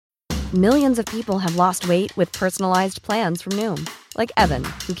Millions of people have lost weight with personalized plans from Noom. Like Evan,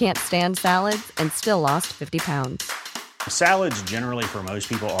 who can't stand salads and still lost 50 pounds. Salads generally for most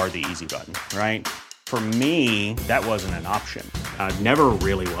people are the easy button, right? For me, that wasn't an option. I never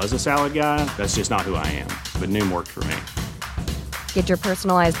really was a salad guy. That's just not who I am. But Noom worked for me. Get your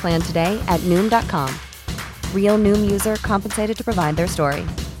personalized plan today at Noom.com. Real Noom user compensated to provide their story.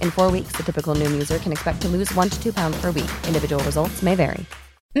 In 4 weeks, the typical Noom user can expect to lose 1 to 2 pounds per week. Individual results may vary.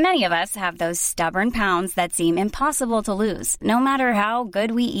 Many of us have those stubborn pounds that seem impossible to lose, no matter how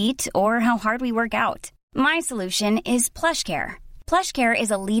good we eat or how hard we work out. My solution is PlushCare. PlushCare is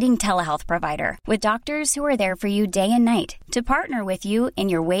a leading telehealth provider with doctors who are there for you day and night to partner with you in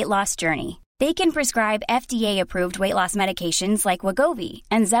your weight loss journey. They can prescribe FDA-approved weight loss medications like Wegovy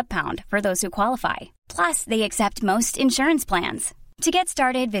and Zepbound for those who qualify. Plus, they accept most insurance plans. To get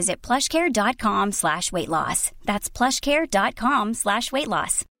started, visit plushcare.com/weightloss. That's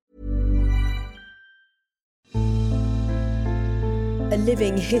plushcare.com/weightloss. A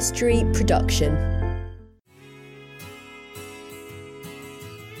Living History production.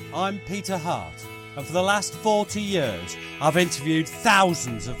 I'm Peter Hart, and for the last 40 years, I've interviewed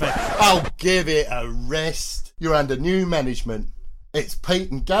thousands of veterans. Oh, give it a rest. You're under new management. It's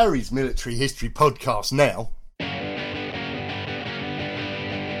Pete and Gary's Military History podcast now.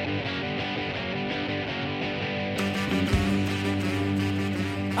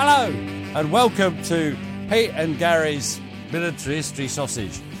 Hello, and welcome to Pete and Gary's Military History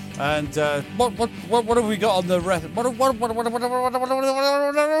Sausage. And what have we got on the rest? What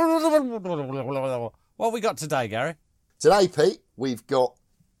have we got today, Gary? Today, Pete, we've got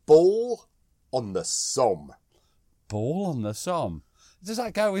Ball on the Somme. Ball on the Somme. Does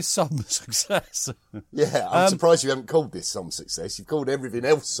that go with Somme success? Yeah, I'm surprised you haven't called this Somme success. You've called everything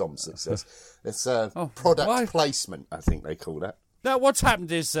else Somme success. It's product placement, I think they call that. Now, what's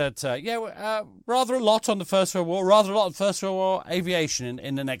happened is that, rather a lot on the First World War, rather a lot on First World War aviation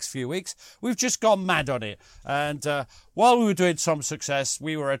in the next few weeks. We've just gone mad on it. And while we were doing some success,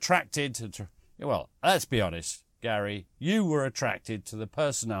 we were attracted to, well, let's be honest, Gary, you were attracted to the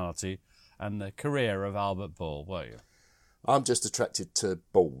personality and the career of Albert Ball, weren't you? I'm just attracted to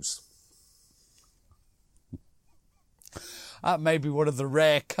balls. That may be one of the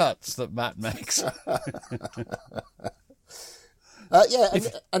rare cuts that Matt makes.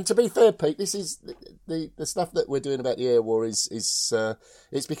 And to be fair, Pete, this is the stuff that we're doing about the air war is it's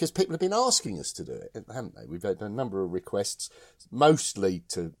because people have been asking us to do it, haven't they? We've had a number of requests, mostly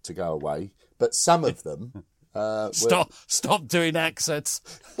to go away, but some of them stop doing accents.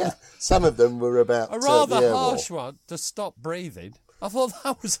 Yeah, some of them were about a rather the harsh war. one to stop breathing. I thought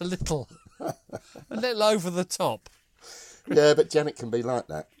that was a little over the top. Yeah, but Janet can be like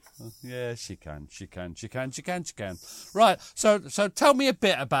that. Yeah, she can. Right, so tell me a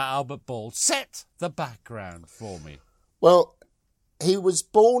bit about Albert Ball. Set the background for me. Well, he was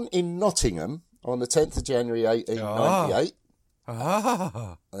born in Nottingham on the 10th of January 1898.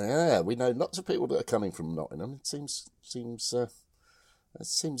 Yeah, we know lots of people that are coming from Nottingham. It seems the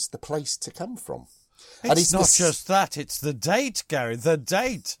place to come from. It's not just that, it's the date, Gary, the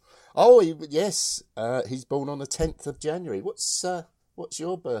date. Oh, yes, he's born on the 10th of January. What's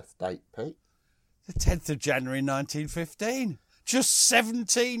your birth date, Pete? The 10th of January 1915. Just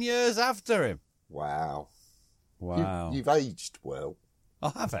 17 years after him. Wow. You've aged well. I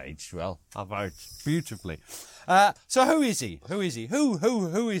have aged well. I've aged beautifully. So who is he? Who is he? Who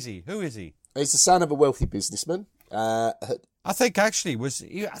is he? Who is he? He's the son of a wealthy businessman. I think he was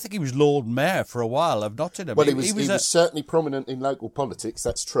Lord Mayor for a while of Nottingham. Well, he was certainly prominent in local politics,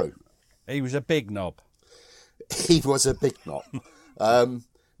 that's true. He was a big knob. He was a big knob.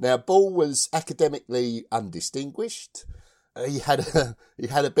 Now, Ball was academically undistinguished. He had a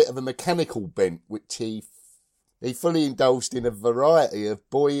bit of a mechanical bent, which he fully indulged in a variety of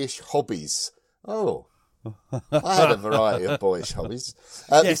boyish hobbies. Oh, I had a variety of boyish hobbies.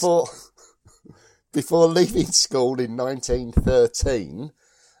 Yes. Before leaving school in 1913,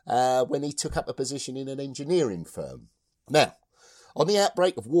 when he took up a position in an engineering firm. Now, on the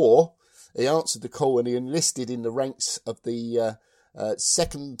outbreak of war, he answered the call and he enlisted in the ranks of the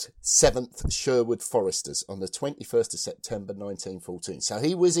 2nd 7th Sherwood Foresters on the 21st of September 1914. So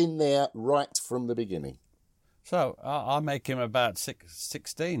he was in there right from the beginning. So I make him about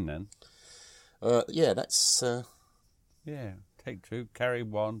 16 then. Yeah, that's... yeah, take 2, carry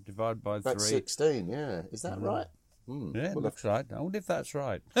 1, divide by 3. That's 16, yeah. Is that right? Yeah, looks right. I wonder if that's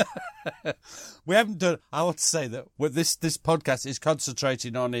right. We haven't done... I want to say that this podcast is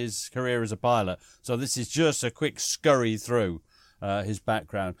concentrating on his career as a pilot, so this is just a quick scurry through his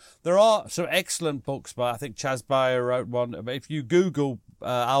background. There are some excellent books by, I think Chas Bayer wrote one. If you Google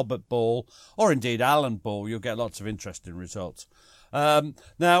Albert Ball, or indeed Alan Ball, you'll get lots of interesting results. So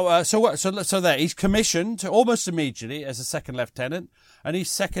there, he's commissioned almost immediately as a second lieutenant, and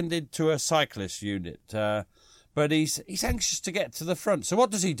he's seconded to a cyclist unit. But he's anxious to get to the front. So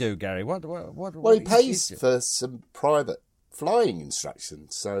what does he do, Gary? Well, he pays for some private flying instruction,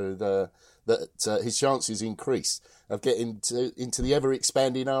 so that his chances increase of getting into the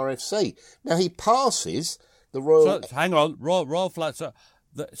ever-expanding RFC. Now, he passes the Royal... So, hang on, Royal Flight...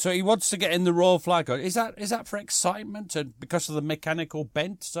 So he wants to get in the Royal Flight Corps. Is that for excitement and because of the mechanical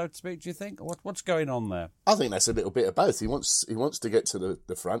bent, so to speak, do you think? What's going on there? I think that's a little bit of both. He wants to get to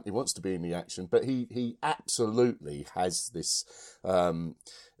the front. He wants to be in the action, but he absolutely has this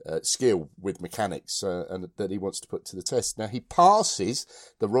skill with mechanics and that he wants to put to the test. Now, he passes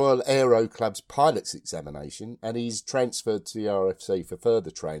the Royal Aero Club's pilots examination, and he's transferred to the RFC for further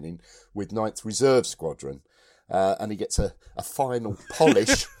training with 9th Reserve Squadron. And he gets a final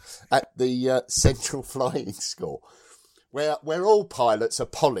polish at the Central Flying School, where all pilots are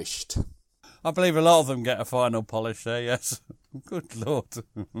polished. I believe a lot of them get a final polish there, yes. Good Lord.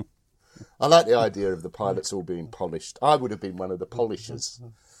 I like the idea of the pilots all being polished. I would have been one of the polishers.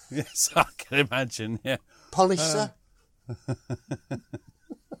 Yes, I can imagine, yeah. Polish, sir?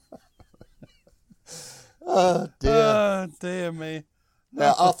 Oh, dear. Oh, dear me.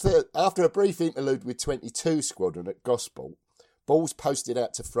 Now, after a brief interlude with 22 Squadron at Gosport, Ball's posted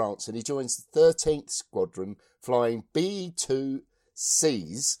out to France and he joins the 13th Squadron flying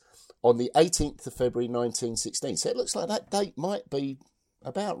B-2Cs on the 18th of February 1916. So it looks like that date might be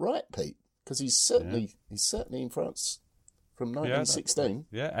about right, Pete, because he's certainly in France from 1916.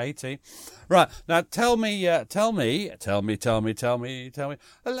 Yeah, 18. Right, now tell me.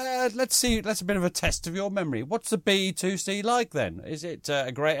 Let's see, that's a bit of a test of your memory. What's the B-2C like then? Is it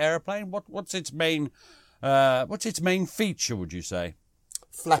a great aeroplane? What's its main feature, would you say?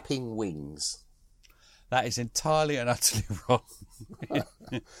 Flapping wings. That is entirely and utterly wrong.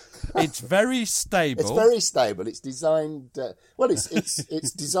 It's very stable. It's very stable. It's designed.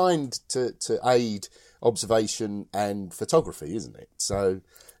 It's designed to aid observation and photography, isn't it? So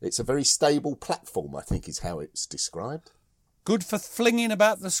it's a very stable platform, I think, is how it's described. Good for flinging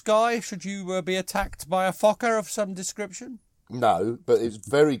about the sky. Should you be attacked by a Fokker of some description? No, but it's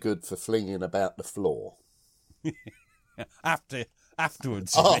very good for flinging about the floor.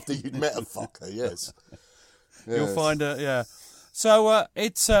 Afterwards. After you'd met a Fokker, yes. You'll find it, yeah. So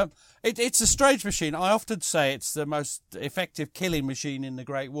it's a strange machine. I often say it's the most effective killing machine in the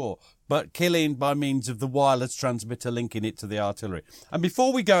Great War, but killing by means of the wireless transmitter linking it to the artillery. And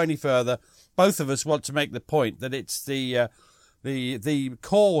before we go any further, both of us want to make the point that it's the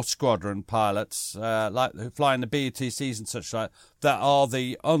core squadron pilots, like who fly in the BATCs and such like, that are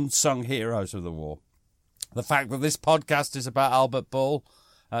the unsung heroes of the war. The fact that this podcast is about Albert Ball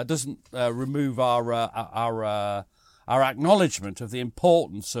doesn't remove our acknowledgement of the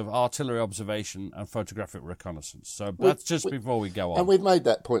importance of artillery observation and photographic reconnaissance. So that's just before we go on. And we've made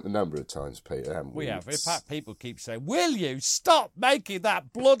that point a number of times, Peter, haven't we? We have. In fact, people keep saying, will you stop making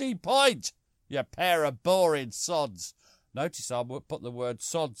that bloody point, you pair of boring sods? Notice I'll put the word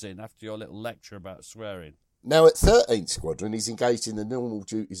sods in after your little lecture about swearing. Now, at 13th Squadron, he's engaged in the normal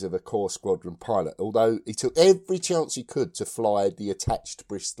duties of a core squadron pilot, although he took every chance he could to fly the attached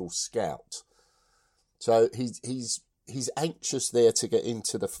Bristol Scout. So he's anxious there to get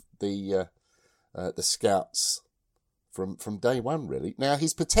into the Scouts from day one, really. Now,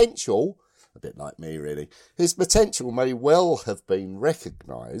 his potential, a bit like me, really, his potential may well have been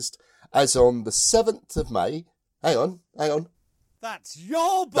recognised as on the 7th of May. Hang on. That's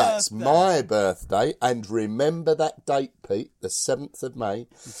your birthday. That's my birthday, and remember that date, Pete, the 7th of May.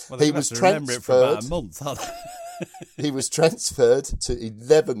 Well, he was remember it for about a month, aren't they? He was transferred to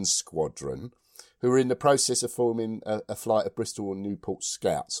 11 Squadron, who were in the process of forming a flight of Bristol and Newport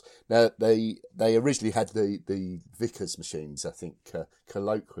Scouts. Now, they originally had the Vickers machines, I think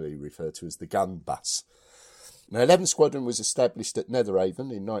colloquially referred to as the gun bus. Now, 11 Squadron was established at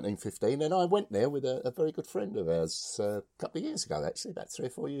Netheravon in 1915, and I went there with a very good friend of ours a couple of years ago, actually, about 3 or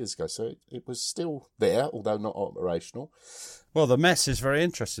 4 years ago. So it was still there, although not operational. Well, the mess is very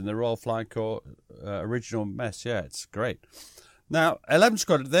interesting, the Royal Flying Corps original mess. Yeah, it's great. Now, 11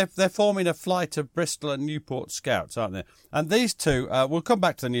 Squadron, they're forming a flight of Bristol and Newport Scouts, aren't they? And these two, we'll come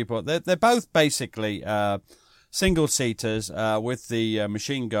back to the Newport, they're both basically single-seaters with the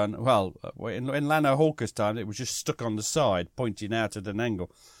machine gun. Well, in Lano Hawker's time, it was just stuck on the side, pointing out at an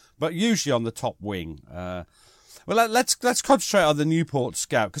angle, but usually on the top wing. Well, let's concentrate on the Newport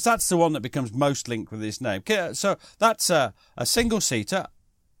Scout, because that's the one that becomes most linked with his name. So that's a single-seater,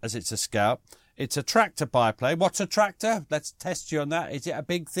 as it's a Scout. It's a tractor biplane. What's a tractor? Let's test you on that. Is it a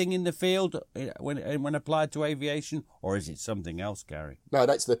big thing in the field when applied to aviation, or is it something else, Gary? No,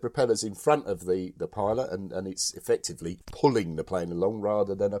 that's the propellers in front of the pilot, and it's effectively pulling the plane along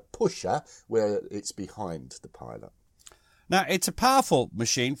rather than a pusher where it's behind the pilot. Now, it's a powerful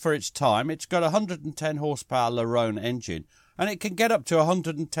machine for its time. It's got a 110 horsepower Larone engine, and it can get up to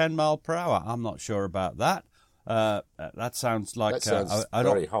 110 mile per hour. I'm not sure about that. That sounds like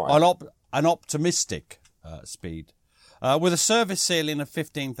very high. An optimistic speed, with a service ceiling of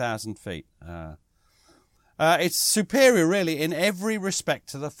 15,000 feet. It's superior, really, in every respect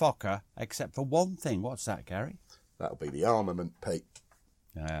to the Fokker, except for one thing. What's that, Gary? That'll be the armament, Pete.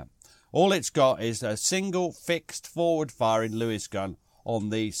 Yeah. All it's got is a single fixed forward-firing Lewis gun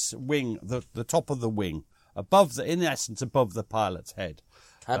on the wing, the top of the wing, in essence, above the pilot's head.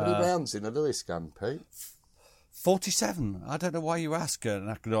 How many rounds in a Lewis gun, Pete? 47. I don't know why you ask an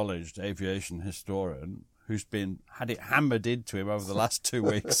acknowledged aviation historian who's had it hammered into him over the last 2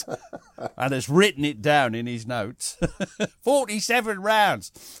 weeks and has written it down in his notes. 47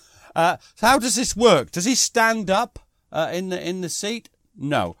 rounds. So how does this work? Does he stand up in the seat?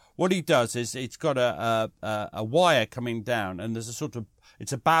 No. What he does is it's got a wire coming down, and there's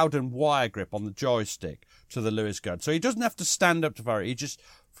it's a Bowden wire grip on the joystick to the Lewis gun. So he doesn't have to stand up to fire it. He just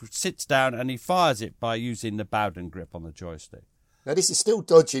sits down and he fires it by using the Bowden grip on the joystick. Now, this is still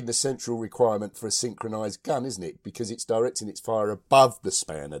dodging the central requirement for a synchronised gun, isn't it? Because it's directing its fire above the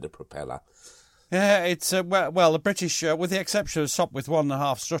span of the propeller. Yeah, it's well, the British, with the exception of Sopwith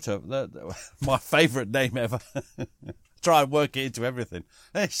 1.5 Strutter, my favourite name ever. Try and work it into everything.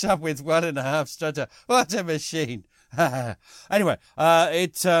 Sopwith 1.5 Strutter. What a machine! Anyway,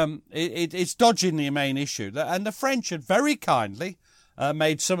 it's dodging the main issue, and the French had very kindly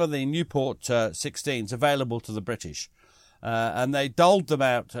made some of the Newport 16s available to the British. And they doled them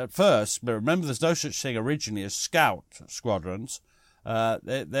out at first, but remember there's no such thing originally as Scout squadrons.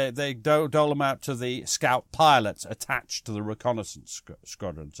 They dole them out to the Scout pilots attached to the reconnaissance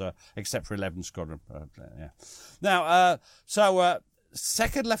squadrons, except for 11 Squadron. Yeah. Now,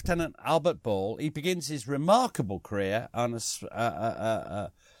 Second Lieutenant Albert Ball, he begins his remarkable career as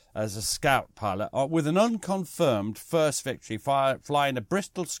a Scout pilot with an unconfirmed first victory, flying a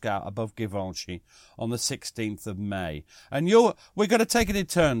Bristol Scout above Givenchy on the 16th of May. And we're going to take it in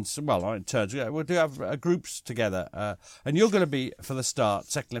turns. Well, not in turns. We'll have groups together. And you're going to be, for the start,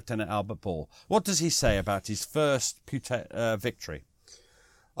 Second Lieutenant Albert Ball. What does he say about his first victory?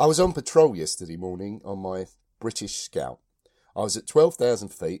 I was on patrol yesterday morning on my British Scout. I was at 12,000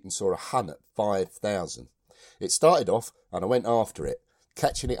 feet and saw a Hun at 5,000. It started off and I went after it,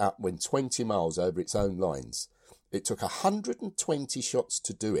 catching it up when 20 miles over its own lines. It took 120 shots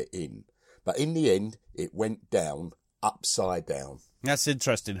to do it in, but in the end it went down, upside down. That's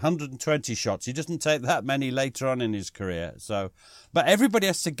interesting. 120 shots. He doesn't take that many later on in his career. But everybody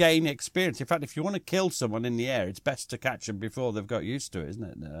has to gain experience. In fact, if you want to kill someone in the air, it's best to catch them before they've got used to it,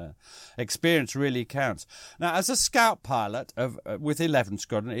 isn't it? Experience really counts. Now, as a Scout pilot with 11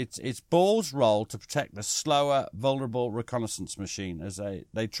 Squadron, it's Ball's role to protect the slower, vulnerable reconnaissance machine as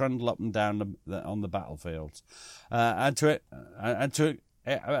they trundle up and down on the battlefields, and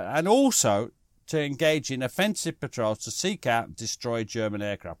also to engage in offensive patrols to seek out and destroy German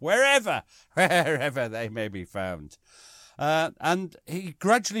aircraft, wherever they may be found. And he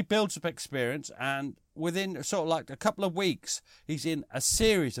gradually builds up experience, and within sort of like a couple of weeks, he's in a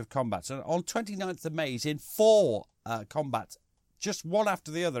series of combats. And on 29th of May, he's in 4 combats, just one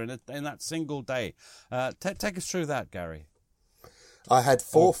after the other in that single day. Take us through that, Gary. I had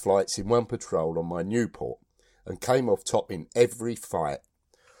 4 flights in one patrol on my Newport and came off top in every fight.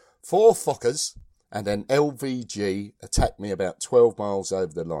 4 Fokkers and an LVG attacked me about 12 miles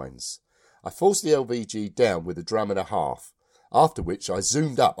over the lines. I forced the LVG down with a drum and a half, after which I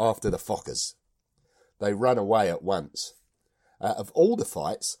zoomed up after the Fokkers. They ran away at once. Out of all the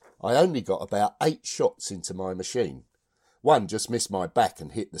fights, I only got about 8 shots into my machine. One just missed my back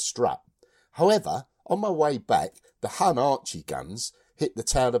and hit the strut. However, on my way back, the Hun Archie guns hit the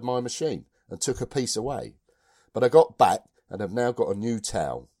tail of my machine and took a piece away. But I got back and have now got a new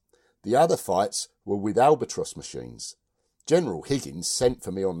tail. The other fights were with Albatross machines. General Higgins sent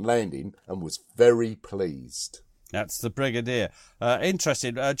for me on landing and was very pleased. That's the Brigadier.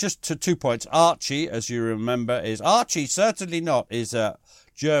 Interesting. Just to 2 points. Archie, as you remember, is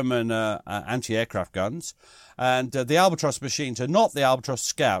German anti-aircraft guns. And the Albatross machines are not the Albatross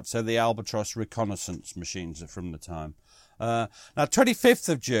Scouts, they're the Albatross reconnaissance machines from the time. Now, 25th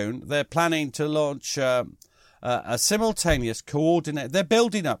of June, they're planning to launch a simultaneous coordinate. They're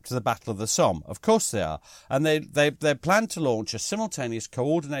building up to the Battle of the Somme, of course they are, and they plan to launch a simultaneous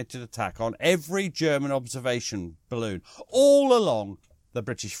coordinated attack on every German observation balloon all along the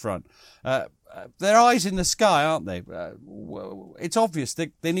British front. Their eyes in the sky, aren't they? It's obvious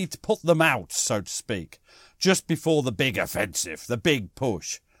they need to put them out, so to speak, just before the big offensive, the big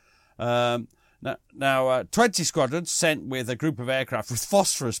push. Now, 20 squadrons sent with a group of aircraft with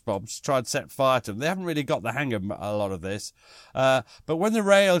phosphorus bombs to try and set fire to them. They haven't really got the hang of a lot of this. But when the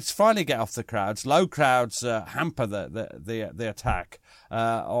rails finally get off the crowds, low crowds hamper the attack.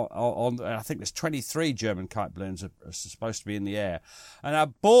 I think there's 23 German kite balloons are supposed to be in the air. And now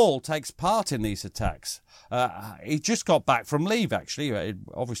Ball takes part in these attacks. He just got back from leave, actually,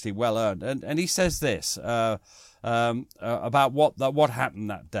 obviously well earned. And he says this about what happened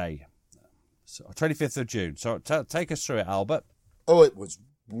that day. 25th of June. So take us through it, Albert. Oh, it was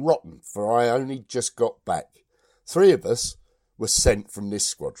rotten, for I only just got back. 3 of us were sent from this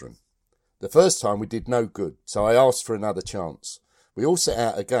squadron. The first time we did no good, so I asked for another chance. We all set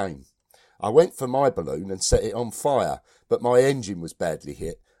out again. I went for my balloon and set it on fire, but my engine was badly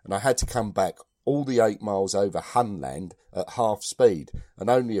hit, and I had to come back all the 8 miles over Hunland at half speed and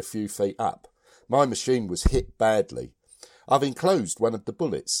only a few feet up. My machine was hit badly. I've enclosed one of the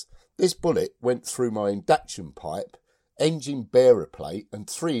bullets. This bullet went through my induction pipe, engine bearer plate and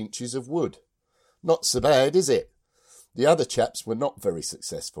 3 inches of wood. Not so bad, is it? The other chaps were not very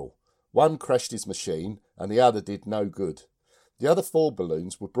successful. One crashed his machine and the other did no good. The other 4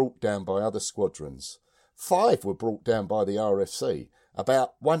 balloons were brought down by other squadrons. 5 were brought down by the RFC.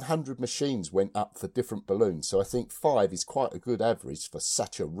 About 100 machines went up for different balloons, so I think 5 is quite a good average for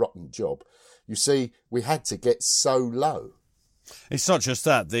such a rotten job. You see, we had to get so low. It's not just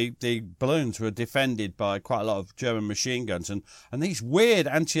that. The balloons were defended by quite a lot of German machine guns and these weird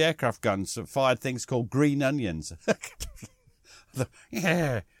anti-aircraft guns that fired things called green onions.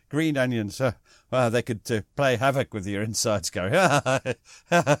 Yeah, green onions. Well, they could play havoc with your insides going, oh,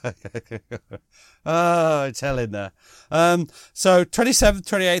 it's hell in there. So 27th,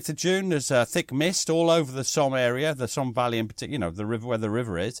 28th of June, there's a thick mist all over the Somme area, the Somme Valley in particular, the river where the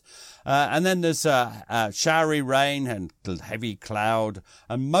river is. And then there's showery rain and heavy cloud,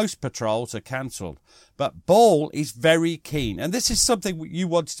 and most patrols are cancelled. But Ball is very keen, and this is something you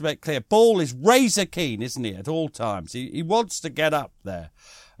wanted to make clear. Ball is razor keen, isn't he, at all times? He wants to get up there.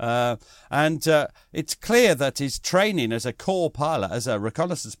 And it's clear that his training as a corps pilot, as a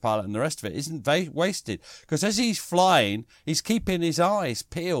reconnaissance pilot and the rest of it isn't wasted, because as he's flying, he's keeping his eyes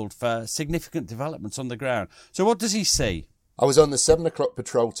peeled for significant developments on the ground. So what does he see? I was on the 7 o'clock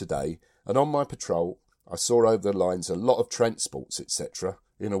patrol today, and on my patrol I saw over the lines a lot of transports, etc.,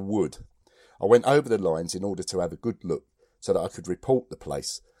 in a wood. I went over the lines in order to have a good look so that I could report the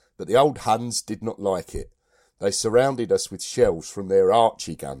place, but the old Huns did not like it. They surrounded us with shells from their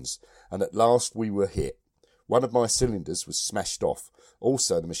Archie guns, and at last we were hit. One of my cylinders was smashed off.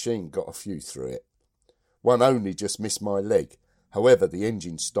 Also, the machine got a few through it. One only just missed my leg. However, the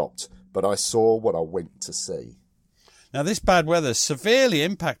engine stopped, but I saw what I went to see. Now, this bad weather is severely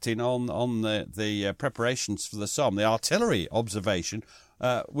impacting on the preparations for the Somme, the artillery observation,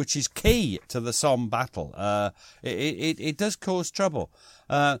 which is key to the Somme battle. It does cause trouble.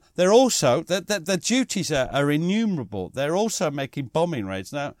 They're also, the duties are innumerable. They're also making bombing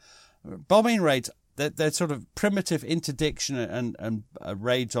raids. Now, bombing raids, they're sort of primitive interdiction and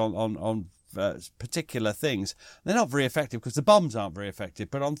raids on particular things. They're not very effective because the bombs aren't very effective.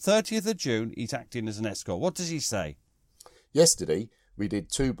 But on 30th of June, he's acting as an escort. What does he say? Yesterday, we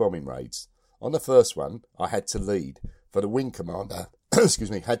did 2 bombing raids. On the first one, I had to lead, for the wing commander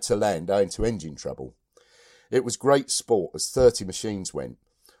had to land owing to engine trouble. It was great sport as 30 machines went.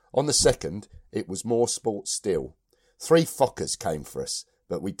 On the second, it was more sport still. 3 Fokkers came for us,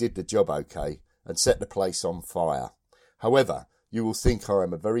 but we did the job okay and set the place on fire. However, you will think I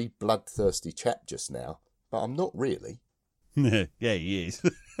am a very bloodthirsty chap just now, but I'm not really. Yeah, he is.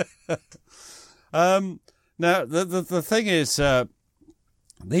 Now, the thing is,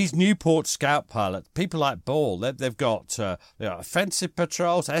 these Newport Scout pilots, people like Ball, they've got offensive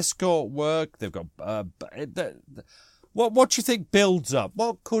patrols, escort work. They've got what do you think builds up?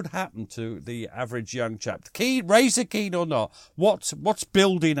 What could happen to the average young chap? Razor keen or not? What's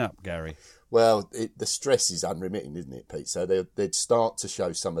building up, Gary? Well, the stress is unremitting, isn't it, Pete? So they'd start to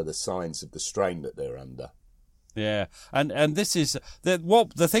show some of the signs of the strain that they're under. Yeah, and this is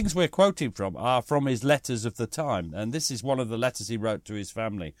the things we're quoting from are from his letters of the time, and this is one of the letters he wrote to his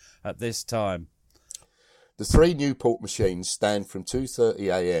family at this time. The 3 Newport machines stand from 2:30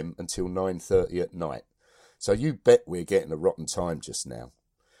 a.m. until 9:30 at night, so you bet we're getting a rotten time just now.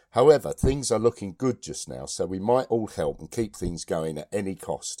 However, things are looking good just now, so we might all help and keep things going at any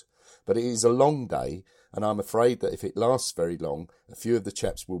cost. But it is a long day, and I'm afraid that if it lasts very long, a few of the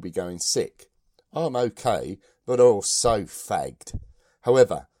chaps will be going sick. I'm okay, but all so fagged.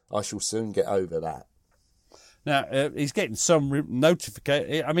 However, I shall soon get over that. Now, he's getting some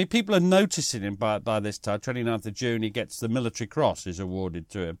notification. I mean, people are noticing him by this time. 29th of June, he gets the Military Cross is awarded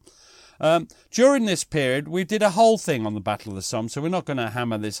to him. During this period, we did a whole thing on the Battle of the Somme, so we're not going to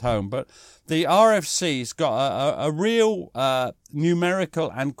hammer this home, but the RFC's got a real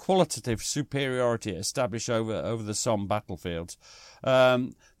numerical and qualitative superiority established over the Somme battlefields.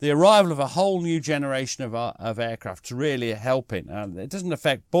 The arrival of a whole new generation of aircraft's really helping. It doesn't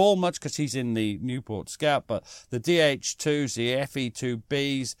affect Ball much because he's in the Newport Scout, but the DH-2s, the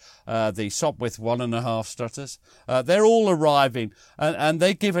FE-2Bs, the Sopwith 1.5 Strutters, they're all arriving, and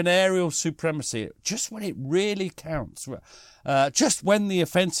they give an aerial supremacy just when it really counts, just when the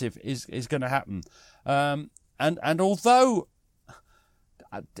offensive is going to happen. And although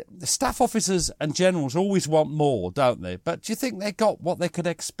the staff officers and generals always want more, don't they? But do you think they got what they could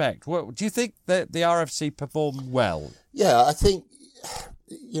expect? Do you think that the RFC performed well? Yeah, I think,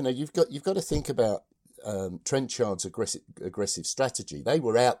 you've got to think about Trenchard's aggressive strategy. They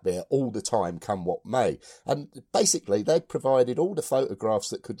were out there all the time, come what may. And basically, they provided all the photographs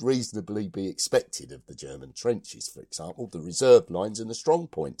that could reasonably be expected of the German trenches, for example, the reserve lines and the strong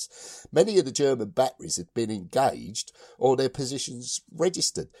points. Many of the German batteries had been engaged or their positions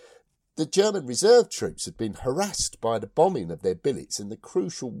registered. The German reserve troops had been harassed by the bombing of their billets, and the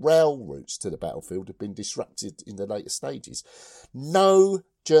crucial rail routes to the battlefield had been disrupted in the later stages. No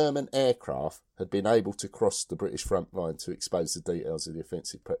German aircraft had been able to cross the British front line to expose the details of the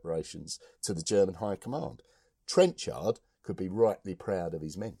offensive preparations to the German High Command. Trenchard could be rightly proud of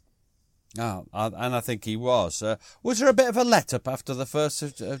his men. Oh, and I think he was. Was there a bit of a let-up after the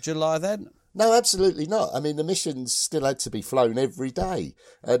 1st of July then? No, absolutely not. I mean, the missions still had to be flown every day,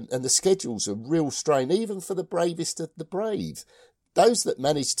 and the schedules are real strain, even for the bravest of the brave. Those that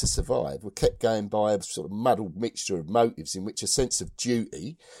managed to survive were kept going by a sort of muddled mixture of motives in which a sense of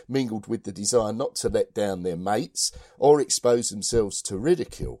duty mingled with the desire not to let down their mates or expose themselves to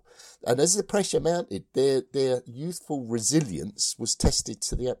ridicule. And as the pressure mounted, their youthful resilience was tested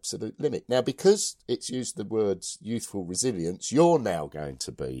to the absolute limit. Now, because it's used the words youthful resilience, you're now going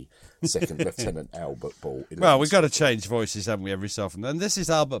to be Second Lieutenant Albert Ball. Well, we've got to change voices, haven't we, every so often? And this is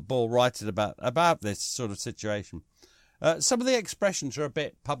Albert Ball writing about this sort of situation. Some of the expressions are a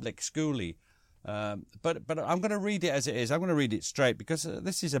bit public schooly, but I'm going to read it as it is. I'm going to read it straight because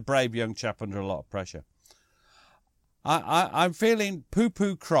this is a brave young chap under a lot of pressure. I'm feeling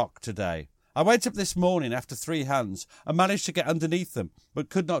poo-poo crock today. I went up this morning after 3 Huns and managed to get underneath them, but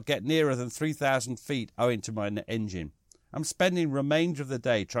could not get nearer than 3,000 feet owing to my engine. I'm spending remainder of the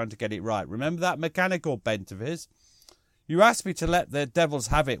day trying to get it right. Remember that mechanical bent of his? You asked me to let the devils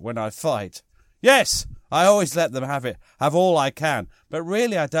have it when I fight. Yes, I always let them have all I can, but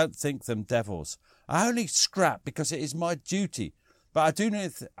really I don't think them devils. I only scrap because it is my duty, but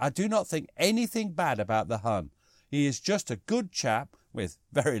I do not think anything bad about the Hun. He is just a good chap with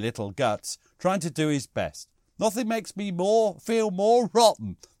very little guts, trying to do his best. Nothing makes me feel more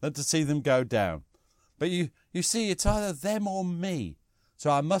rotten than to see them go down. But you see, it's either them or me,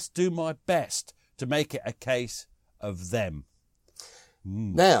 so I must do my best to make it a case of them.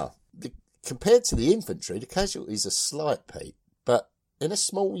 Now, compared to the infantry, the casualties are slight, Pete, but in a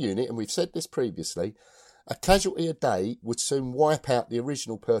small unit, and we've said this previously, a casualty a day would soon wipe out the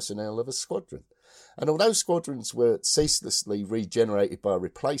original personnel of a squadron. And although squadrons were ceaselessly regenerated by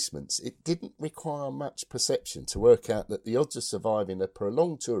replacements, it didn't require much perception to work out that the odds of surviving a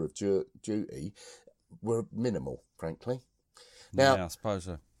prolonged tour of duty were minimal, frankly. Now, yeah, I suppose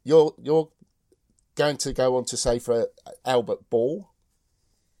so. You're going to go on to say for Albert Ball.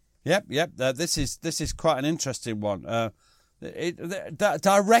 Yep. This is quite an interesting one. It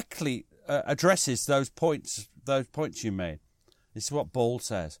directly addresses those points you made. This is what Ball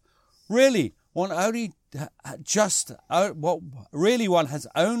says. Really, one has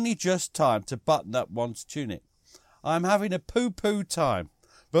only just time to button up one's tunic. I'm having a poo-poo time,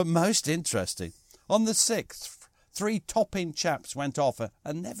 but most interesting. On the 6th, 3 topping chaps went off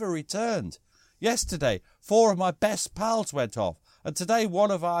and never returned. Yesterday, 4 of my best pals went off, and today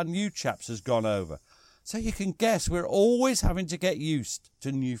one of our new chaps has gone over. So you can guess we're always having to get used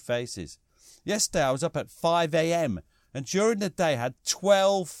to new faces. Yesterday I was up at 5 a.m. and during the day had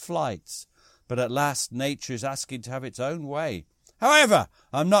 12 flights. But at last nature is asking to have its own way. However,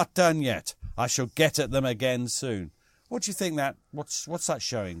 I'm not done yet. I shall get at them again soon. What do you think that? What's that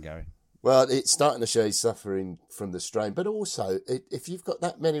showing, Gary? Well, it's starting to show he's suffering from the strain, but also if you've got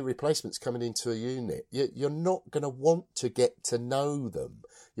that many replacements coming into a unit, you're not going to want to get to know them.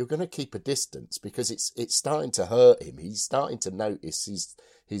 You're going to keep a distance because it's starting to hurt him. He's starting to notice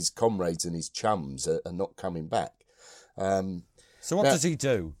his comrades and his chums are not coming back. So what does he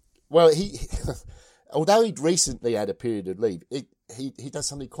do? Well, although he'd recently had a period of leave, he does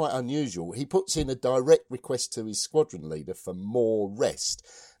something quite unusual. He puts in a direct request to his squadron leader for more rest.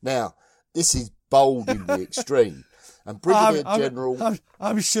 Now, this is bold in the extreme. And Brigadier General...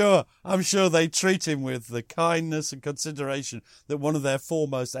 I'm sure they treat him with the kindness and consideration that one of their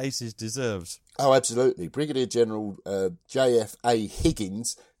foremost aces deserves. Oh, absolutely. Brigadier General J.F.A.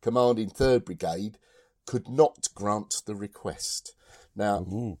 Higgins, commanding 3rd Brigade, could not grant the request.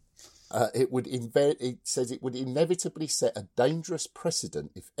 Now, it says it would inevitably set a dangerous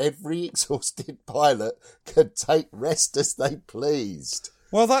precedent if every exhausted pilot could take rest as they pleased.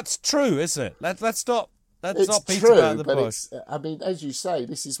 Well, that's true, isn't it? Let's not beat true, about the but bush. I mean, as you say,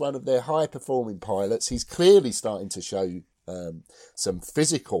 this is one of their high-performing pilots. He's clearly starting to show some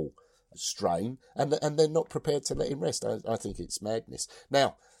physical strain, and they're not prepared to let him rest. I think it's madness.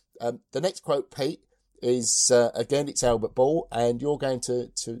 Now, the next quote, Pete, is, again, it's Albert Ball, and you're going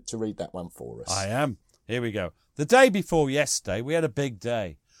to read that one for us. I am. Here we go. The day before yesterday, we had a big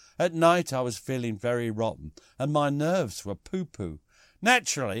day. At night, I was feeling very rotten, and my nerves were poo-poo.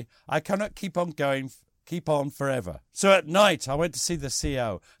 Naturally, I cannot keep on forever. So at night, I went to see the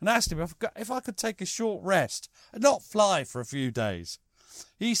CO and asked him if I could take a short rest and not fly for a few days.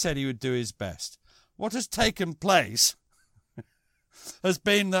 He said he would do his best. What has taken place has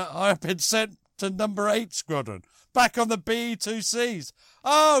been that I have been sent to number 8 Squadron, back on the BE-2Cs.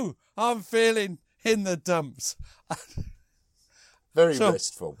 Oh, I'm feeling in the dumps. Very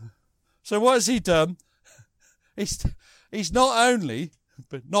restful. So what has he done? He's not only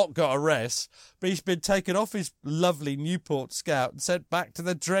not got a rest, but he's been taken off his lovely Newport Scout and sent back to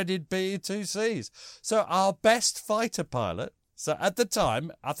the dreaded BE-2Cs. So our best fighter pilot, so at the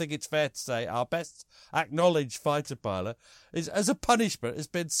time, I think it's fair to say, our best acknowledged fighter pilot, is, as a punishment, has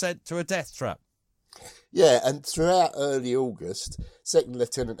been sent to a death trap. Yeah, and throughout early August, Second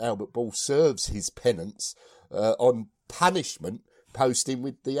Lieutenant Albert Ball serves his penance on punishment posting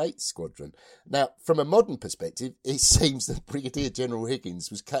with the 8th Squadron. Now, from a modern perspective, it seems that Brigadier General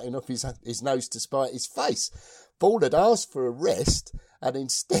Higgins was cutting off his nose to spite his face. Ball had asked for a rest and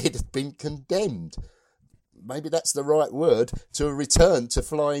instead had been condemned, maybe that's the right word, to a return to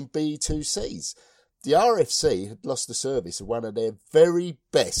flying B-2Cs. The RFC had lost the service of one of their very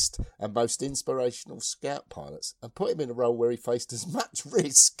best and most inspirational scout pilots and put him in a role where he faced as much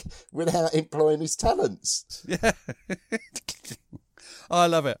risk without employing his talents. Yeah. I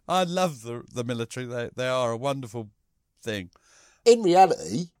love it. I love the military. They are a wonderful thing. In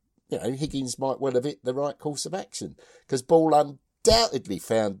reality, Higgins might well have hit the right course of action because Ball undoubtedly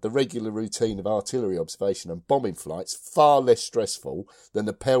found the regular routine of artillery observation and bombing flights far less stressful than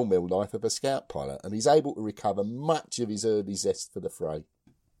the pell-mell life of a scout pilot, and he's able to recover much of his early zest for the fray.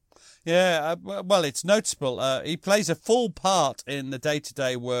 Yeah, well, it's noticeable. He plays a full part in the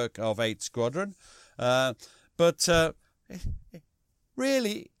day-to-day work of 8th Squadron, but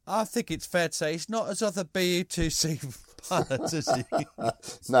really, I think it's fair to say he's not as other BE-2C pilots, is he?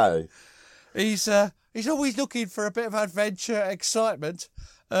 No. He's always looking for a bit of adventure, excitement,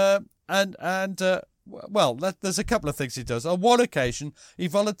 well, there's a couple of things he does. On one occasion, he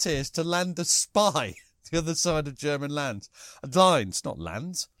volunteers to land a spy the other side of German lines, not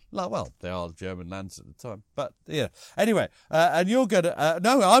lands. Well, they are German lands at the time, but yeah. Anyway, and you're gonna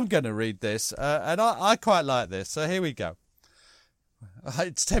I'm gonna read this, and I quite like this. So here we go.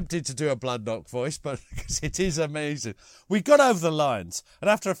 It's tempting to do a Bloodknock voice, but because it is amazing. We got over the lines, and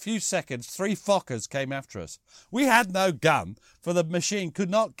after a few seconds, 3 Fokkers came after us. We had no gun, for the machine could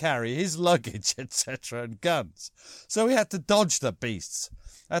not carry his luggage, etc., and guns. So we had to dodge the beasts.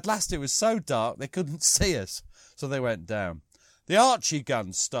 At last it was so dark they couldn't see us, so they went down. The Archie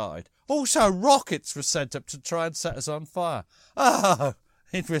guns started. Also rockets were sent up to try and set us on fire. Oh,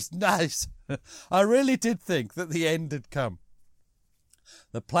 it was nice. I really did think that the end had come.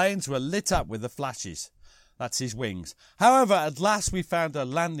 The planes were lit up with the flashes. That's his wings. However, at last we found a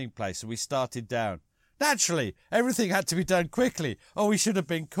landing place and we started down. Naturally, everything had to be done quickly or we should have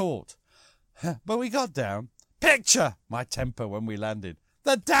been caught. But we got down. Picture my temper when we landed.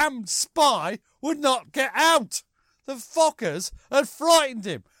 The damned spy would not get out. The Fokkers had frightened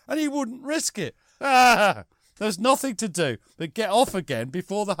him and he wouldn't risk it. There was nothing to do but get off again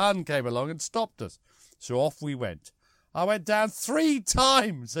before the Hun came along and stopped us. So off we went. I went down 3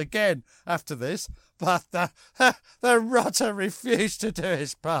 times again after this, but the rotter refused to do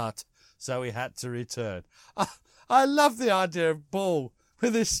his part. so he had to return. I love the idea of Ball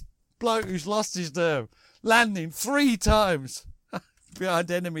with this bloke who's lost his nerve landing 3 times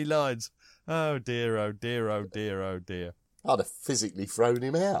behind enemy lines. Oh dear, oh dear, oh dear, oh dear. I'd have physically thrown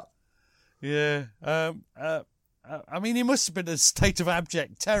him out. Yeah. I mean, he must have been in a state of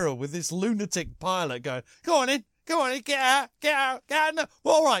abject terror with this lunatic pilot going, go on in, get out now.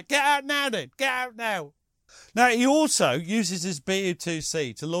 All right, get out now then, get out now. Now, he also uses his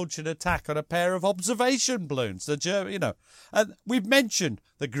Bu-2C to launch an attack on a pair of observation balloons. The German, and we've mentioned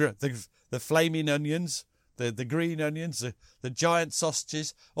the flaming onions, the green onions, the giant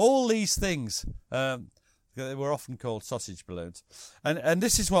sausages, all these things. They were often called sausage balloons. And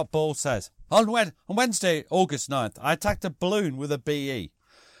this is what Ball says. On Wednesday, August 9th, I attacked a balloon with a BE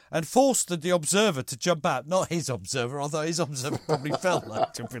and forced the observer to jump out. Not his observer, although his observer probably felt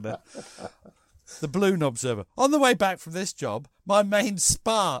like jumping out. The balloon observer. On the way back from this job, my main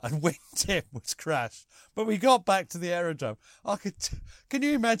spar and wingtip was crashed. But we got back to the aerodrome. Can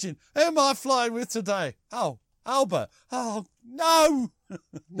you imagine? Who am I flying with today? Oh, Albert. Oh, no!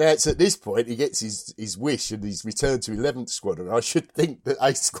 Now, it's at this point he gets his wish and he's returned to 11th Squadron. I should think that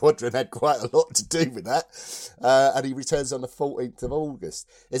 8th Squadron had quite a lot to do with that. And he returns on the 14th of August.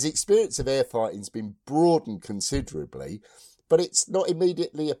 His experience of air fighting's been broadened considerably, but it's not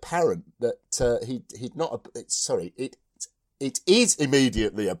immediately apparent that it is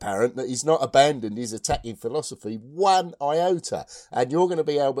immediately apparent that he's not abandoned his attacking philosophy one iota. And you're going to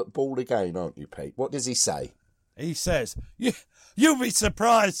be Albert Ball again, aren't you, Pete? What does he say? He says, you'll be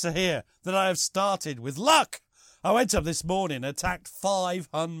surprised to hear that I have started with luck. I went up this morning and attacked 5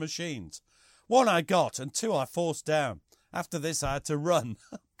 Hun machines. 1 I got and 2 I forced down. After this I had to run.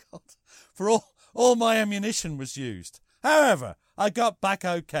 Oh, God. For all my ammunition was used. However, I got back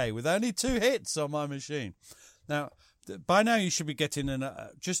okay with only 2 hits on my machine. Now, by now you should be getting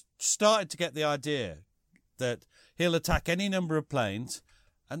just started to get the idea that he'll attack any number of planes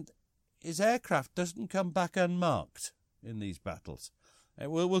and his aircraft doesn't come back unmarked in these battles.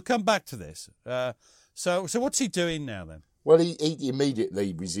 We'll come back to this. So what's he doing now then? Well, he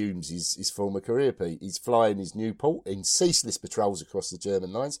immediately resumes his former career, Pete. He's flying his Nieuport in ceaseless patrols across the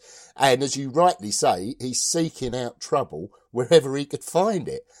German lines. And as you rightly say, he's seeking out trouble wherever he could find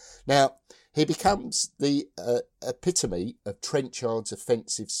it. Now, he becomes the epitome of Trenchard's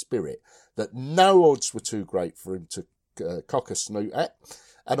offensive spirit, that no odds were too great for him to cock a snoot at.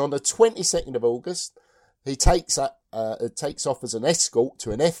 And on the 22nd of August, he takes off as an escort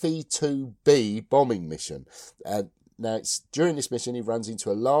to an FE-2B bombing mission. Now, during this mission, he runs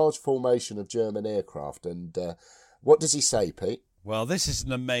into a large formation of German aircraft. And what does he say, Pete? Well, this is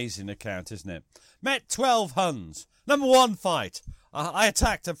an amazing account, isn't it? Met 12 Huns. Number 1 fight. I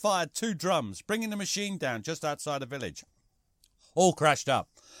attacked and fired 2 drums, bringing the machine down just outside a village. All crashed up.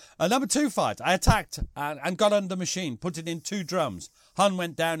 Number 2 fight. I attacked and got under the machine, put it in 2 drums. Hun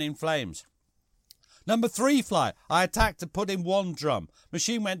went down in flames. Number 3 flight. I attacked and put in 1 drum.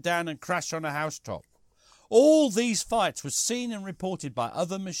 Machine went down and crashed on a housetop. All these fights were seen and reported by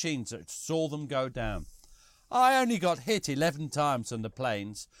other machines that saw them go down. I only got hit 11 times on the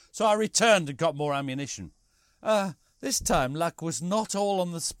planes, so I returned and got more ammunition. This time luck was not all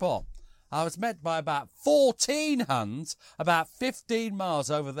on the spot. I was met by about 14 Huns about 15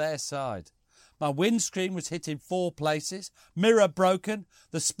 miles over their side. My windscreen was hit in 4 places, mirror broken,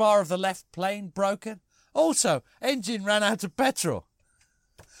 the spar of the left plane broken. Also, engine ran out of petrol.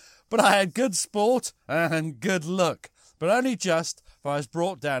 But I had good sport and good luck, but only just, for I was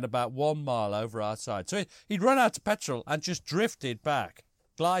brought down about 1 mile over our side. So he'd run out of petrol and just drifted back,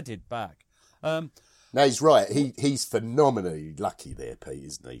 glided back. No, he's right. He's phenomenally lucky there, Pete,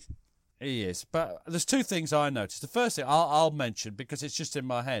 isn't he? He is. But there's 2 things I noticed. The first thing I'll mention, because it's just in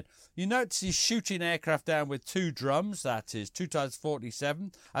my head. You notice he's shooting aircraft down with 2 drums, that is 2 times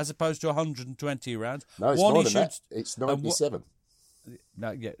 47, as opposed to 120 rounds. No, it's more than that. It's 97. No,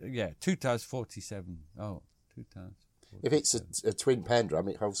 yeah, 2 times 47. Oh, 2 times 47. If it's a twin pan drum,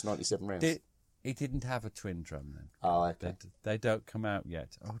 it holds 97 rounds. He didn't have a twin drum then. Oh, okay. They don't come out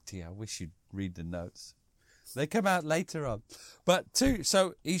yet. Oh dear, I wish you'd read the notes. They come out later on. But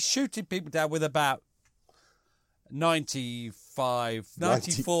so he's shooting people down with about 94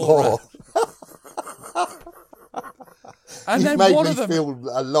 rounds. And then made me feel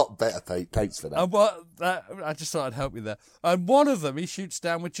a lot better, Pete. Thanks for that. I just thought I'd help you there. And one of them he shoots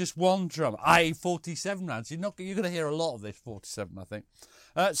down with just 1 drum, i.e. 47 rounds. You're going to hear a lot of this 47, I think.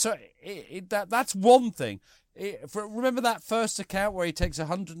 So that's one thing. remember that first account where he takes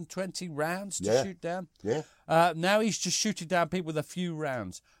 120 rounds to shoot down? Yeah. Now he's just shooting down people with a few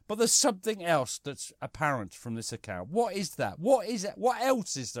rounds. But there's something else that's apparent from this account. What is that? What is it? What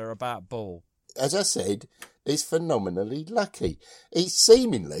else is there about Ball? As I said, he's phenomenally lucky. He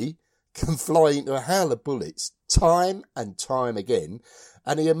seemingly can fly into a hail of bullets time and time again,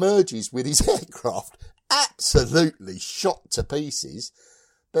 and he emerges with his aircraft absolutely shot to pieces,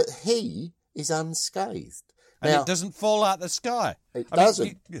 but he is unscathed. And now, it doesn't fall out the sky. It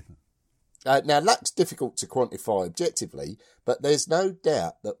doesn't. Now, luck's difficult to quantify objectively, but there's no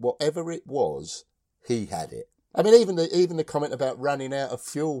doubt that whatever it was, he had it. I mean, even the comment about running out of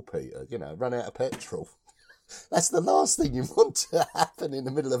fuel, Peter, run out of petrol. That's the last thing you want to happen in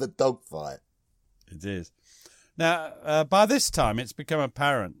the middle of a dogfight. It is. Now, by this time, it's become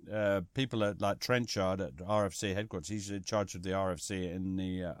apparent. People like Trenchard at RFC headquarters, he's in charge of the RFC in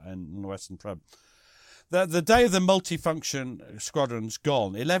the Western Front. The day of the multifunction squadron's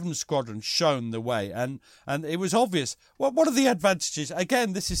gone. 11 squadrons shown the way, and it was obvious. Well, what are the advantages?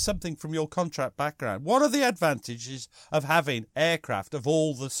 Again, this is something from your contract background. What are the advantages of having aircraft of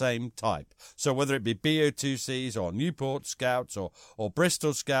all the same type? So whether it be BO2Cs or Newport Scouts or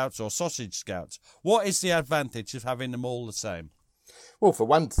Bristol Scouts or Sausage Scouts, what is the advantage of having them all the same? Well, for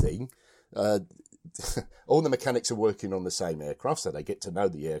one thing, all the mechanics are working on the same aircraft, so they get to know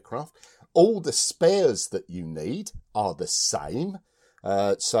the aircraft. All the spares that you need are the same,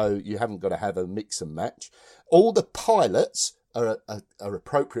 so you haven't got to have a mix and match. All the pilots are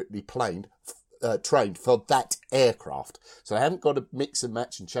appropriately trained for that aircraft, so they haven't got to mix and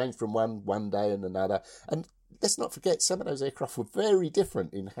match and change from one day and another. And let's not forget, some of those aircraft were very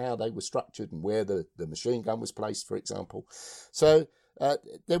different in how they were structured and where the machine gun was placed, for example. So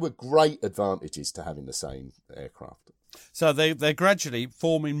there were great advantages to having the same aircraft. So they're gradually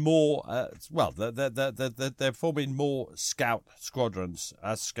forming more. They're forming more scout squadrons,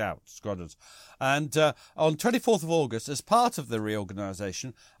 and on 24th of August, as part of the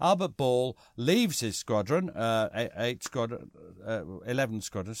reorganisation, Albert Ball leaves his squadron, 11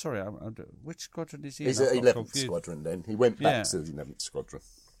 squadron. Sorry, which squadron is he? He's at 11th squadron. Then he went back to the 11th squadron.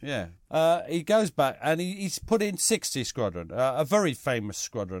 Yeah, he goes back and he's put in 60 Squadron, a very famous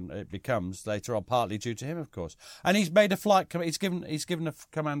squadron it becomes later on, partly due to him, of course. And he's made a flight. He's given a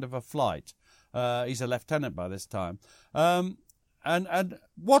command of a flight. He's a lieutenant by this time. And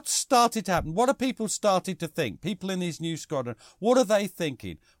what started to happen? What are people starting to think? People in his new squadron. What are they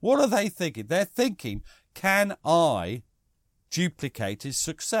thinking? They're thinking, can I duplicate his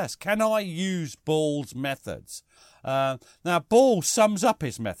success? Can I use Ball's methods? Now, Ball sums up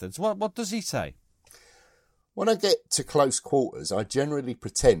his methods. What does he say? When I get to close quarters, I generally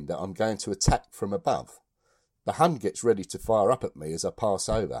pretend that I'm going to attack from above. The Hun gets ready to fire up at me as I pass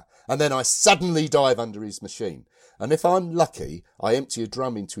over, and then I suddenly dive under his machine. And if I'm lucky, I empty a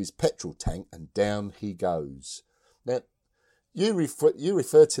drum into his petrol tank, and down he goes. Now, you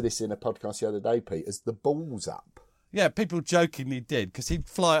referred to this in a podcast the other day, Pete, as the balls up. Yeah, people jokingly did, because he'd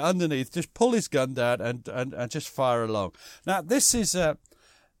fly underneath, just pull his gun down and just fire along. Now, this is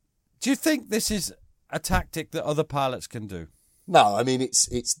do you think this is a tactic that other pilots can do? No, I mean,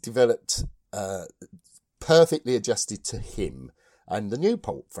 it's developed perfectly adjusted to him and the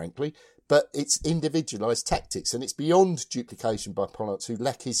Newport, frankly, but it's individualised tactics, and it's beyond duplication by pilots who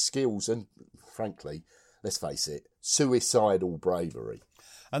lack his skills and, frankly, let's face it, suicidal bravery.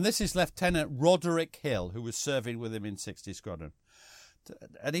 And this is Lieutenant Roderick Hill, who was serving with him in 60 Squadron.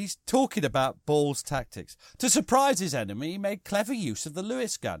 And he's talking about Ball's tactics. To surprise his enemy, he made clever use of the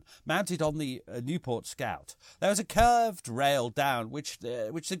Lewis gun, mounted on the Newport Scout. There was a curved rail down, which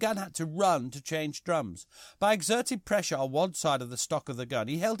the gun had to run to change drums. By exerting pressure on one side of the stock of the gun,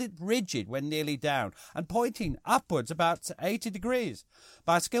 he held it rigid when nearly down, and pointing upwards about 80 degrees.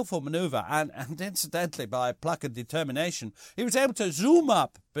 By a skillful manoeuvre, and incidentally by pluck and determination, he was able to zoom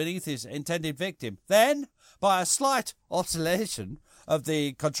up beneath his intended victim. Then, by a slight oscillation of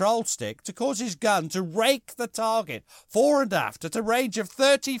the control stick, to cause his gun to rake the target fore and aft at a range of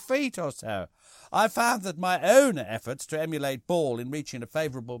 30 feet or so. I found that my own efforts to emulate Ball in reaching a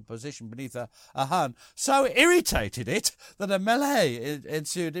favourable position beneath a Hun so irritated it that a melee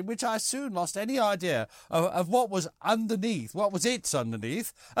ensued in which I soon lost any idea of what was underneath, what was its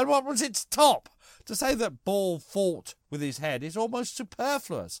underneath, and what was its top. To say that Ball fought with his head is almost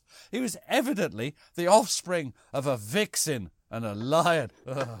superfluous. He was evidently the offspring of a vixen and a lion.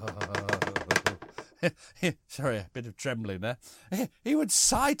 sorry, a bit of trembling there. He would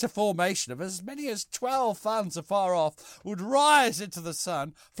sight a formation of as many as 12 fans afar off, would rise into the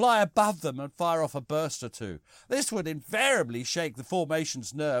sun, fly above them and fire off a burst or two. This would invariably shake the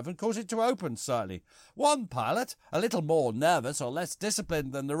formation's nerve and cause it to open slightly. One pilot, a little more nervous or less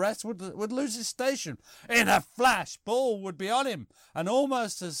disciplined than the rest, would lose his station. In a flash, Ball would be on him, and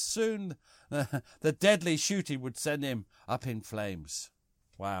almost as soon the deadly shooting would send him up in flames.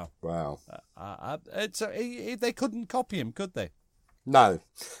 Wow. They couldn't copy him, could they? No.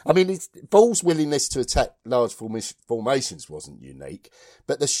 I mean, Ball's willingness to attack large formations wasn't unique,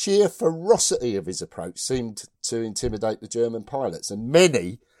 but the sheer ferocity of his approach seemed to intimidate the German pilots, and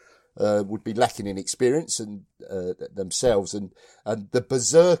many would be lacking in experience and themselves, and the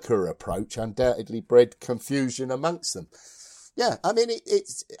berserker approach undoubtedly bred confusion amongst them. Yeah, I mean,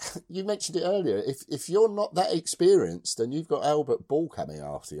 it's you mentioned it earlier. If you're not that experienced and you've got Albert Ball coming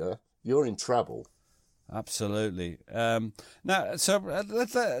after you, you're in trouble. Absolutely. Now, so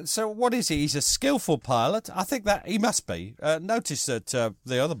what is he? He's a skillful pilot. I think that he must be. Notice that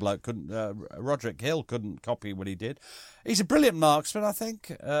the other bloke couldn't. Roderick Hill couldn't copy what he did. He's a brilliant marksman. I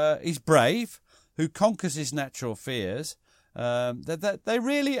think he's brave, who conquers his natural fears. They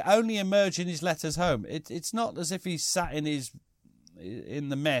really only emerge in his letters home. It's not as if he's sat in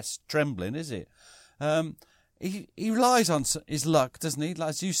the mess trembling, is it? He relies on his luck, doesn't he?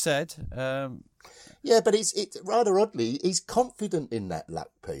 As you said. Yeah, but it's rather oddly, he's confident in that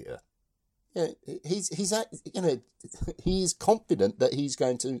luck, Peter. Yeah, he's confident that he's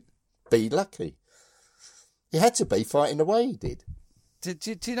going to be lucky. He had to be fighting the way he did. Do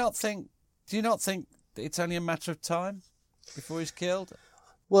you not think it's only a matter of time before he's killed?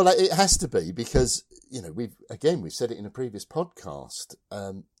 Well, it has to be, because we've said it in a previous podcast,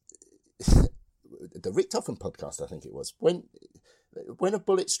 the Richthofen podcast, I think it was. When a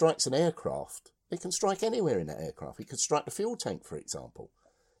bullet strikes an aircraft, it can strike anywhere in that aircraft. It could strike the fuel tank, for example.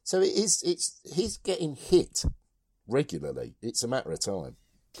 So he's getting hit regularly. It's a matter of time.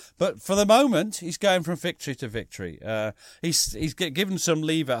 But for the moment, he's going from victory to victory. He's given some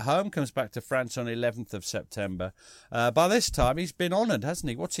leave at home, comes back to France on 11th of September. By this time, he's been honoured, hasn't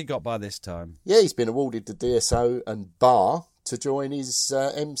he? What's he got by this time? Yeah, he's been awarded the DSO and bar to join his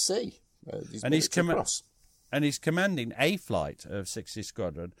MC. He's commanding a flight of 60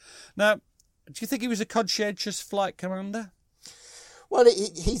 Squadron. Now, do you think he was a conscientious flight commander? Well,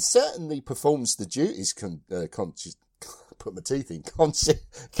 he certainly performs the duties put my teeth in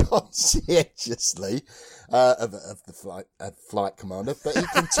conscientiously of the flight commander, but he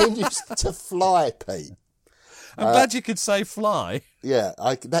continues to fly, Pete. I'm glad you could say fly. Yeah,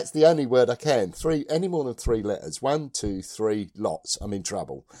 that's the only word I can. Any more than 3 letters. 1, 2, 3, lots. I'm in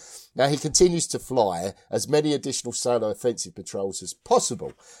trouble. Now, he continues to fly as many additional solo offensive patrols as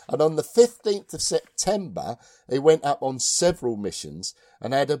possible. And on the 15th of September, he went up on several missions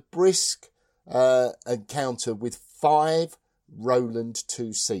and had a brisk encounter with 5 Roland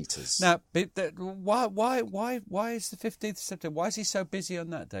 2-seaters. Now, why is the 15th of September? Why is he so busy on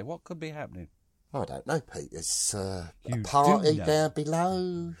that day? What could be happening? I don't know, Pete. It's a party down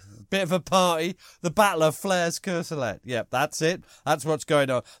below. Bit of a party. The Battle of Flares Courcelette. Yep, that's it. That's what's going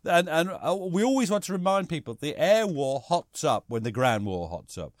on. And we always want to remind people the air war hots up when the ground war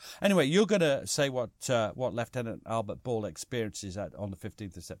hots up. Anyway, you're going to say what Lieutenant Albert Ball experiences on the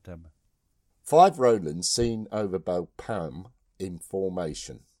 15th of September. 5 Rolands seen over Bapaume in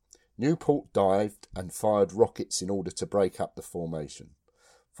formation. Newport dived and fired rockets in order to break up the formation.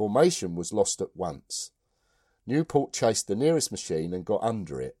 Formation was lost at once. Newport chased the nearest machine and got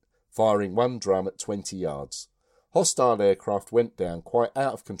under it, firing 1 drum at 20 yards. Hostile aircraft went down quite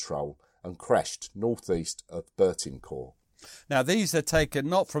out of control and crashed northeast of Bertincourt. Now, these are taken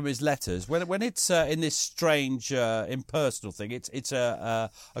not from his letters. When it's in this strange impersonal thing, it's a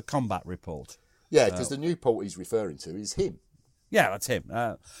combat report. Yeah, because the Newport he's referring to is him. Yeah, that's him.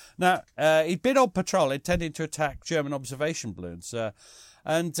 Now, he'd been on patrol intending to attack German observation balloons.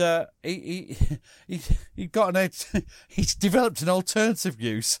 And he's developed an alternative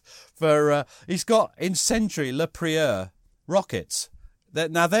use for he's got incendiary Le Prieur rockets.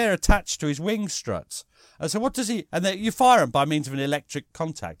 They're attached to his wing struts. And so what does he? And you fire them by means of an electric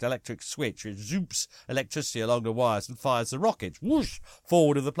switch, which zoops electricity along the wires and fires the rockets whoosh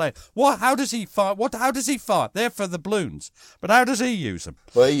forward of the plane. How does he fire? How does he fire? They're for the balloons, but how does he use them?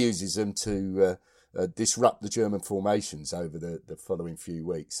 Well, he uses them to disrupt the German formations over the following few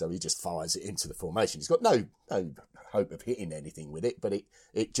weeks. So he just fires it into the formation. He's got no hope of hitting anything with it, but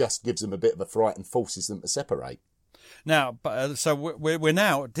it just gives them a bit of a fright and forces them to separate. Now, so we're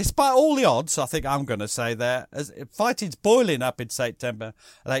now, despite all the odds, I think I'm going to say there, as fighting's boiling up in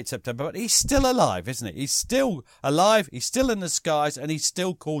late September, but he's still alive, isn't he? He's still alive, he's still in the skies, and he's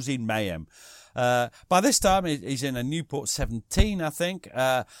still causing mayhem. By this time, he's in a Newport 17, I think.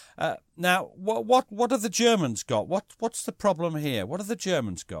 Now, what have the Germans got? What's the problem here? What have the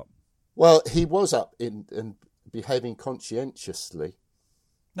Germans got? Well, he was up in behaving conscientiously.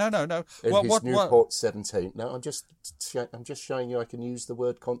 No. In his Newport 17. No, I'm just showing you I can use the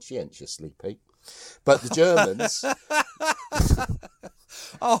word conscientiously, Pete. But the Germans...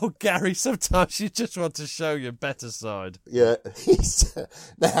 Oh, Gary, sometimes you just want to show your better side. Yeah.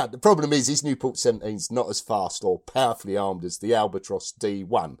 Now, the problem is his Newport 17 is not as fast or powerfully armed as the Albatros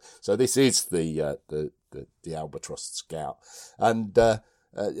D1. So this is the Albatros Scout. And...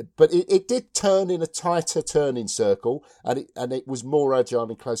 but it did turn in a tighter turning circle, and it was more agile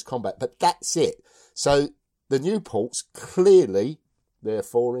in close combat. But that's it. So the Newport's clearly,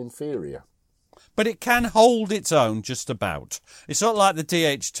 therefore, inferior. But it can hold its own just about. It's not like the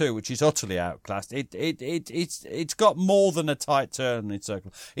DH2, which is utterly outclassed. It's got more than a tight turning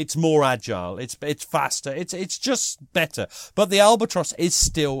circle. It's more agile. It's faster. It's just better. But the Albatros is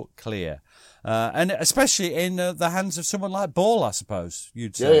still clear. And especially in the hands of someone like Ball, I suppose,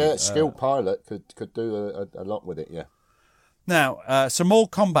 you'd say. Yeah, skilled pilot could do a lot with it, yeah. Now, some more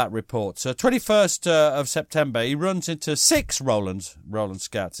combat reports. 21st of September, he runs into 6 Roland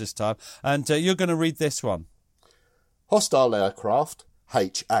Scouts this time, and you're going to read this one. Hostile aircraft,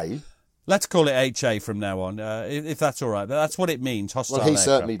 HA. Let's call it HA from now on, if that's all right. That's what it means, hostile aircraft. Well, he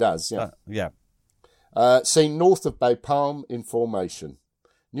certainly does, yeah. Yeah. Seen north of Bapaume in formation.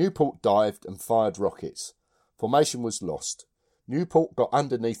 Newport dived and fired rockets. Formation was lost. Newport got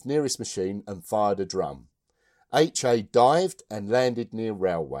underneath nearest machine and fired a drum. HA dived and landed near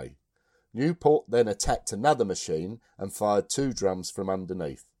railway. Newport then attacked another machine and fired 2 drums from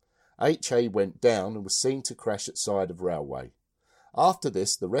underneath. HA went down and was seen to crash at side of railway. After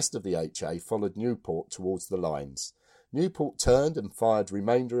this, the rest of the HA followed Newport towards the lines. Newport turned and fired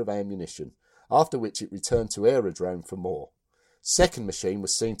remainder of ammunition, after which it returned to aerodrome for more. Second machine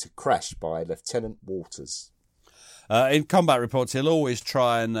was seen to crash by Lieutenant Waters. In combat reports, he'll always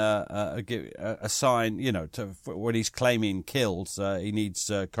try and assign, when he's claiming kills, he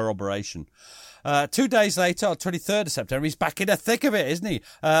needs corroboration. 2 days later, on 23rd of September, he's back in the thick of it, isn't he?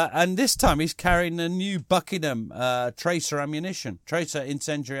 And this time he's carrying a new Buckingham tracer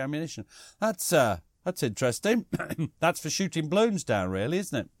incendiary ammunition. That's interesting. That's for shooting balloons down, really,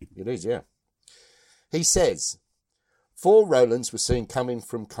 isn't it? It is, yeah. He says, 4 Rolands were seen coming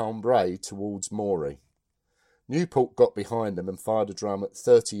from Cambrai towards Moree. Newport got behind them and fired a drum at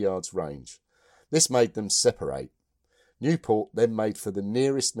 30 yards range. This made them separate. Newport then made for the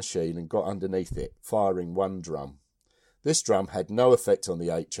nearest machine and got underneath it, firing 1 drum. This drum had no effect on the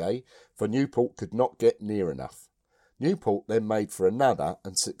HA, for Newport could not get near enough. Newport then made for another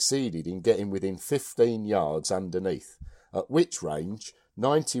and succeeded in getting within 15 yards underneath, at which range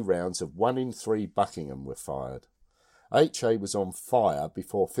 90 rounds of 1 in 3 Buckingham were fired. HA was on fire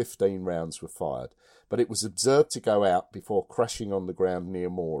before 15 rounds were fired, but it was observed to go out before crashing on the ground near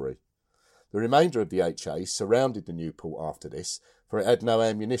Moree. The remainder of the HA surrounded the Newport after this, for it had no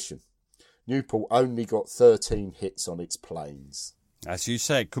ammunition. Newport only got 13 hits on its planes. As you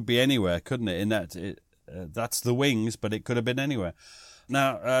say, it could be anywhere, couldn't it? In that, that's the wings, but it could have been anywhere.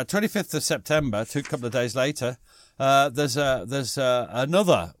 Now, 25th of September, a couple of days later, there's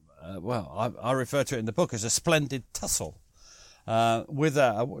another. I refer to it in the book as a splendid tussle with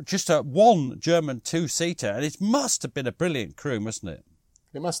just a 1 German 2-seater, and it must have been a brilliant crew, mustn't it?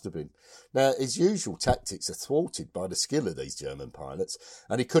 It must have been. Now, his usual tactics are thwarted by the skill of these German pilots,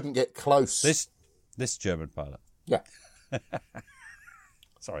 and he couldn't get close. This German pilot? Yeah.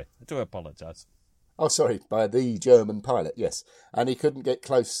 Sorry, I do apologise. Oh, sorry, by the German pilot, yes. And he couldn't get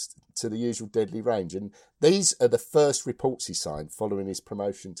close to the usual deadly range. And these are the first reports he signed following his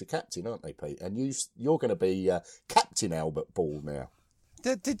promotion to captain, aren't they, Pete? And you're going to be Captain Albert Ball now.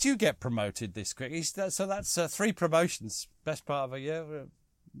 Did you get promoted this quick? So that's 3 promotions, best part of a year.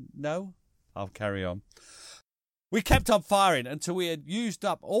 No? I'll carry on. We kept on firing until we had used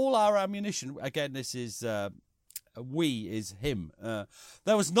up all our ammunition. Again, this is... we is him.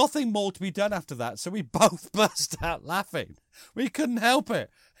 There was nothing more to be done after that, so we both burst out laughing. We couldn't help it.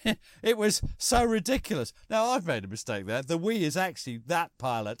 It was so ridiculous. Now, I've made a mistake there. The we is actually that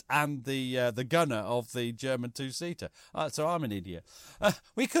pilot and the gunner of the German 2-seater. So I'm an idiot.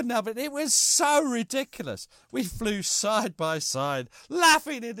 We couldn't help it. It was so ridiculous. We flew side by side,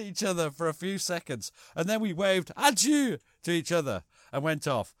 laughing at each other for a few seconds, and then we waved adieu to each other. and went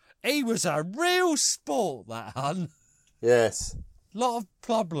off. He was a real sport, that Hun. Yes. Lot of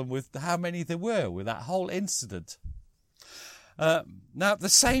problem with how many there were with that whole incident. Now, the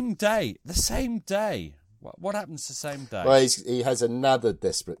same day, what happens the same day? Well, he has another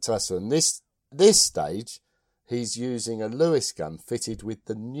desperate tussle. And this stage, he's using a Lewis gun fitted with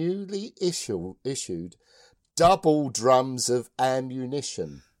the newly issued double drums of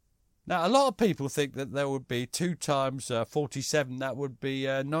ammunition. Now, a lot of people think that there would be 2 times 47. That would be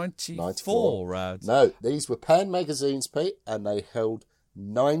 94 rounds. No, these were Pan magazines, Pete, and they held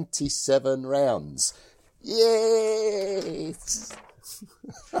 97 rounds. Yes!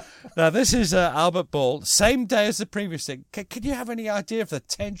 Now, this is Albert Ball. Same day as the previous thing. Can you have any idea of the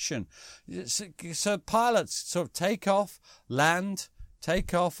tension? So pilots sort of take off, land,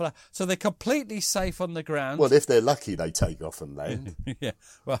 take off. So they're completely safe on the ground. Well, if they're lucky, they take off and land. Yeah,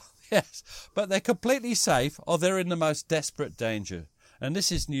 well, yes. But they're completely safe or they're in the most desperate danger. And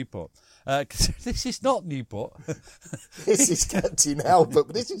this is Newport. This is not Newport. This is Captain Albert,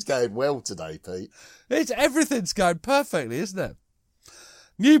 but this is going well today, Pete. Everything's going perfectly, isn't it?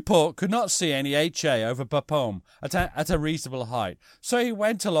 Newport could not see any HA over Bapaume at a reasonable height, so he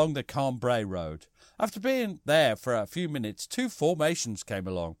went along the Cambrai road. After being there for a few minutes, 2 formations came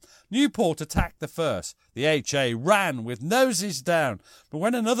along. Newport attacked the first. The HA ran with noses down, but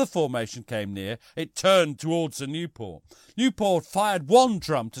when another formation came near, it turned towards the Newport. Newport fired 1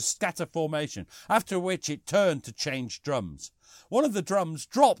 drum to scatter formation, after which it turned to change drums. One of the drums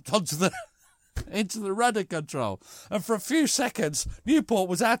dropped onto the into the rudder control, and for a few seconds, Newport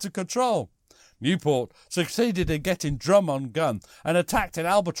was out of control. Newport succeeded in getting drum on gun and attacked an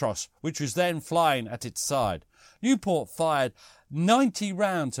albatross, which was then flying at its side. Newport fired 90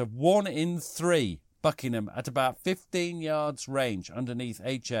 rounds of 1 in 3, Buckingham at about 15 yards range underneath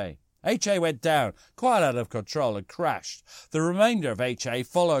HA. HA went down, quite out of control, and crashed. The remainder of HA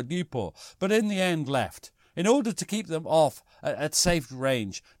followed Newport, but in the end left. In order to keep them off at safe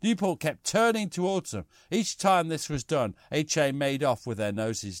range, Newport kept turning towards them. Each time this was done, HA made off with their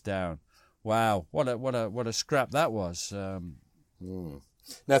noses down. Wow, what a scrap that was.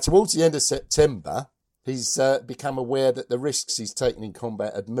 Now, towards the end of September, he's become aware that the risks he's taken in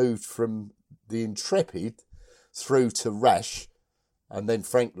combat had moved from the intrepid through to rash and then,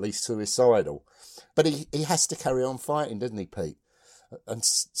 frankly, suicidal. But he has to carry on fighting, doesn't he, Pete? And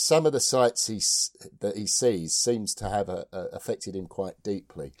some of the sights that he sees seems to have affected him quite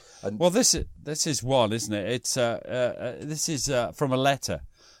deeply. And well, this is one, isn't it? It's this is from a letter.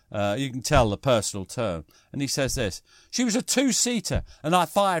 You can tell the personal tone. And he says this: "She was a 2-seater, and I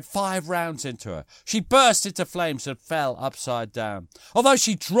fired 5 rounds into her. She burst into flames and fell upside down. Although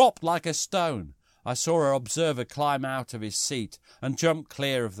she dropped like a stone, I saw her observer climb out of his seat and jump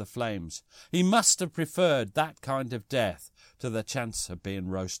clear of the flames. He must have preferred that kind of death to the chance of being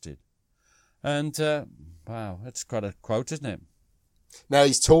roasted." And, wow, that's quite a quote, isn't it? Now,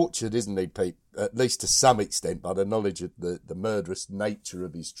 he's tortured, isn't he, Pete? At least to some extent, by the knowledge of the murderous nature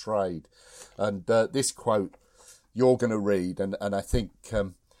of his trade. And this quote you're going to read, and I think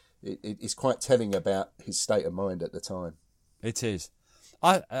it is quite telling about his state of mind at the time. It is.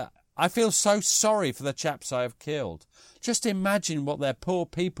 I feel so sorry for the chaps I have killed. Just imagine what their poor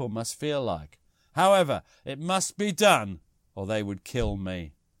people must feel like. However, it must be done, or they would kill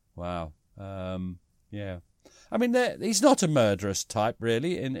me. Wow. Yeah. I mean, he's not a murderous type,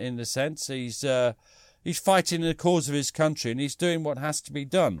 really, in the sense. He's fighting the cause of his country, and he's doing what has to be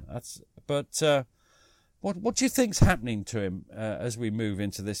done. But what do you think's happening to him as we move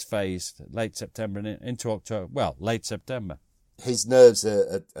into this phase, late September and into October? Well, late September. His nerves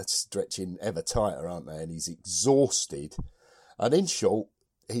are stretching ever tighter, aren't they? And he's exhausted. And in short,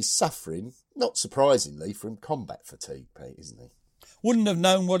 he's suffering, not surprisingly, from combat fatigue, Pete, isn't he? Wouldn't have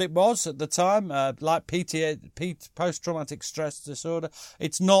known what it was at the time, like post-traumatic stress disorder.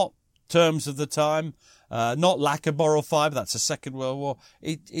 It's not terms of the time, not lack of moral fibre. That's the Second World War.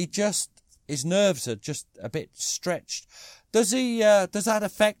 He just, his nerves are just a bit stretched. Does that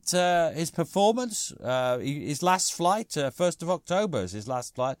affect his performance? His last flight, 1st of October is his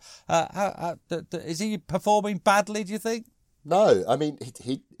last flight. Is he performing badly, do you think? No, I mean,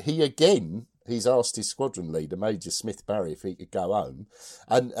 he again, he's asked his squadron leader, Major Smith Barry, if he could go home,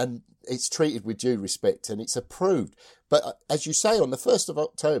 and it's treated with due respect and it's approved. But as you say, on the 1st of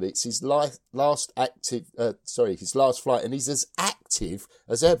October, it's his last flight, and he's as active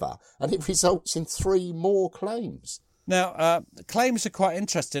as ever, and it results in 3 more claims. Now, claims are quite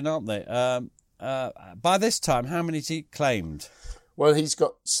interesting, aren't they? By this time, how many has he claimed? Well, he's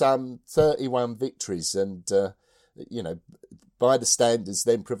got some 31 victories, and by the standards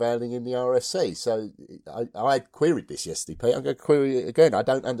then prevailing in the RFC. So I queried this yesterday, Pete. I'm going to query it again. I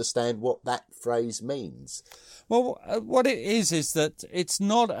don't understand what that phrase means. Well, what it is that it's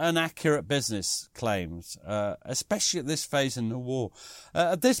not an accurate business claims, especially at this phase in the war.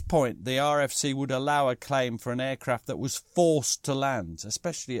 At this point, the RFC would allow a claim for an aircraft that was forced to land,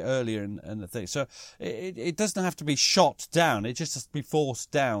 especially earlier in the thing. So it doesn't have to be shot down. It just has to be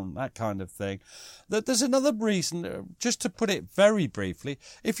forced down, that kind of thing. There's another reason, just to put it very briefly.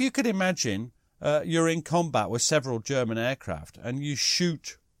 If you could imagine you're in combat with several German aircraft and you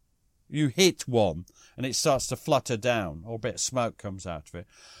hit one and it starts to flutter down or a bit of smoke comes out of it.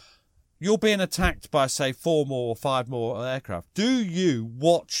 You're being attacked by, say, 4 more or 5 more aircraft. Do you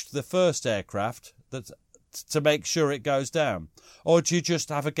watch the first aircraft to make sure it goes down? Or do you just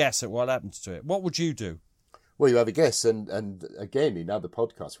have a guess at what happens to it? What would you do? Well, you have a guess. And again, in other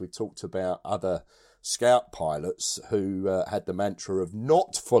podcasts, we talked about other scout pilots who had the mantra of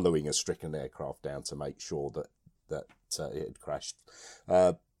not following a stricken aircraft down to make sure that it had crashed.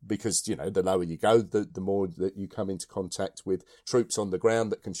 Because, the lower you go, the more that you come into contact with troops on the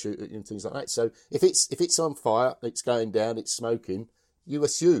ground that can shoot at you and things like that. So if it's on fire, it's going down, it's smoking, you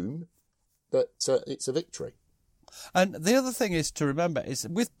assume that it's a victory. And the other thing is to remember is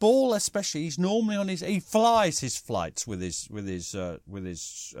with Ball especially, he's normally he flies his flights with his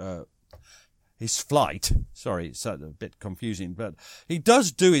flight. Sorry, it's a bit confusing, but he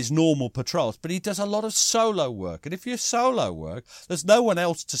does do his normal patrols, but he does a lot of solo work. And if you're solo work, there's no one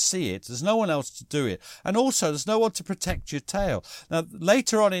else to see it. There's no one else to do it. And also, there's no one to protect your tail. Now,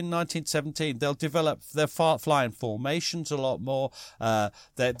 later on in 1917, they'll develop their flying formations a lot more.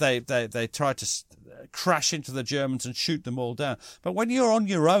 They try to crash into the Germans and shoot them all down. But when you're on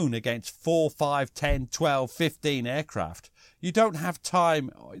your own against 4, 5, 10, 12, 15 aircraft, you don't have time.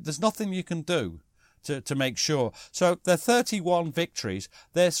 There's nothing you can do to make sure. So the 31 victories,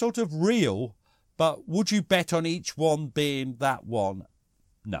 they're sort of real, but would you bet on each one being that one?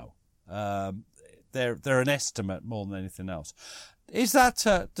 No. They're an estimate more than anything else. Is that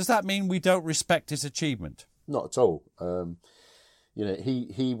does that mean we don't respect his achievement? Not at all.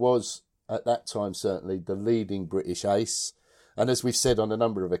 He was at that time certainly the leading British ace, and as we've said on a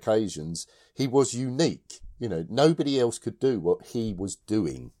number of occasions, he was unique. Nobody else could do what he was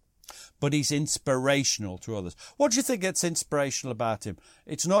doing. But he's inspirational to others. What do you think that's inspirational about him?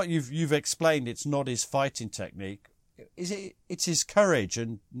 It's not, you've explained, it's not his fighting technique. It's his courage.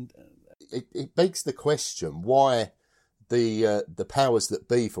 And it begs the question why the powers that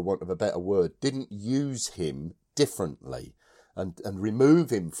be, for want of a better word, didn't use him differently and remove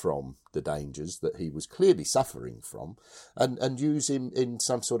him from the dangers that he was clearly suffering from, and use him in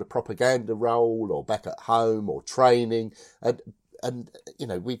some sort of propaganda role or back at home or training. And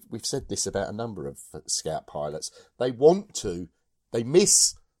we've said this about a number of scout pilots. They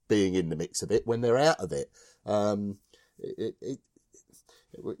miss being in the mix of it when they're out of it. I'm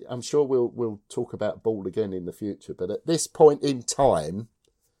sure we'll talk about Ball again in the future, but at this point in time,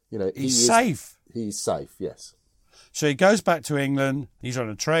 he's safe. He's safe, yes. So he goes back to England, he's on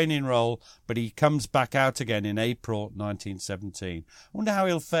a training role, but he comes back out again in April 1917. I wonder how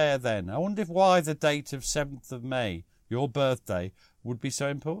he'll fare then. I wonder why the date of 7th of May, your birthday, would be so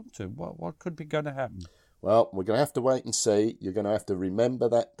important to him. What could be going to happen? Well, we're going to have to wait and see. You're going to have to remember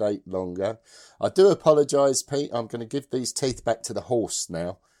that date longer. I do apologise, Pete. I'm going to give these teeth back to the horse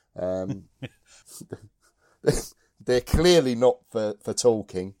now. They're clearly not for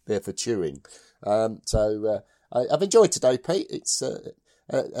talking. They're for chewing. I've enjoyed today, Pete. It's an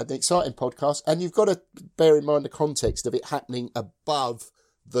exciting podcast, and you've got to bear in mind the context of it happening above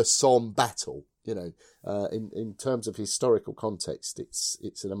the Somme battle. In terms of historical context,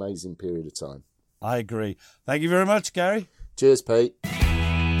 it's an amazing period of time. I agree. Thank you very much, Gary. Cheers, Pete.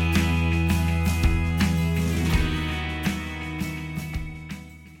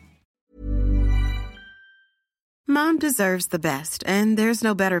 Mom deserves the best, and there's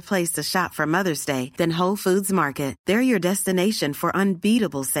no better place to shop for Mother's Day than Whole Foods Market. They're your destination for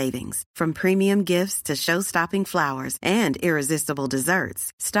unbeatable savings, from premium gifts to show-stopping flowers and irresistible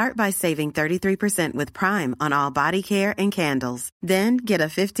desserts. Start by saving 33% with Prime on all body care and candles. Then get a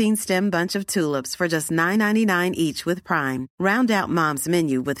 15-stem bunch of tulips for just $9.99 each with Prime. Round out Mom's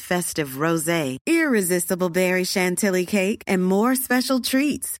menu with festive rosé, irresistible berry chantilly cake, and more special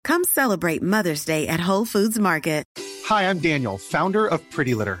treats. Come celebrate Mother's Day at Whole Foods Market. Hi, I'm Daniel, founder of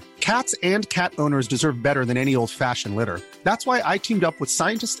Pretty Litter. Cats and cat owners deserve better than any old-fashioned litter. That's why I teamed up with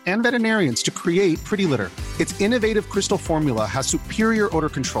scientists and veterinarians to create Pretty Litter. Its innovative crystal formula has superior odor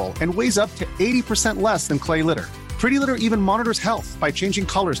control and weighs up to 80% less than clay litter. Pretty Litter even monitors health by changing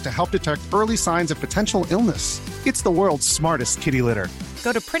colors to help detect early signs of potential illness. It's the world's smartest kitty litter.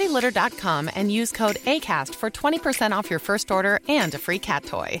 Go to prettylitter.com and use code ACAST for 20% off your first order and a free cat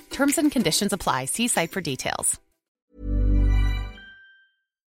toy. Terms and conditions apply. See site for details.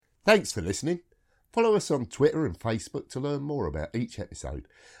 Thanks for listening. Follow us on Twitter and Facebook to learn more about each episode.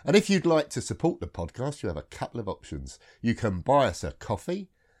 And if you'd like to support the podcast, you have a couple of options. You can buy us a coffee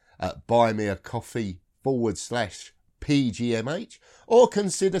at buymeacoffee.com/PGMH, or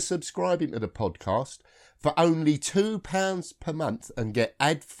consider subscribing to the podcast for only £2 per month and get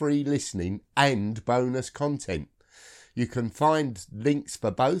ad-free listening and bonus content. You can find links for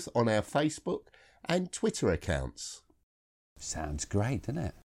both on our Facebook and Twitter accounts. Sounds great, doesn't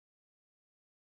it?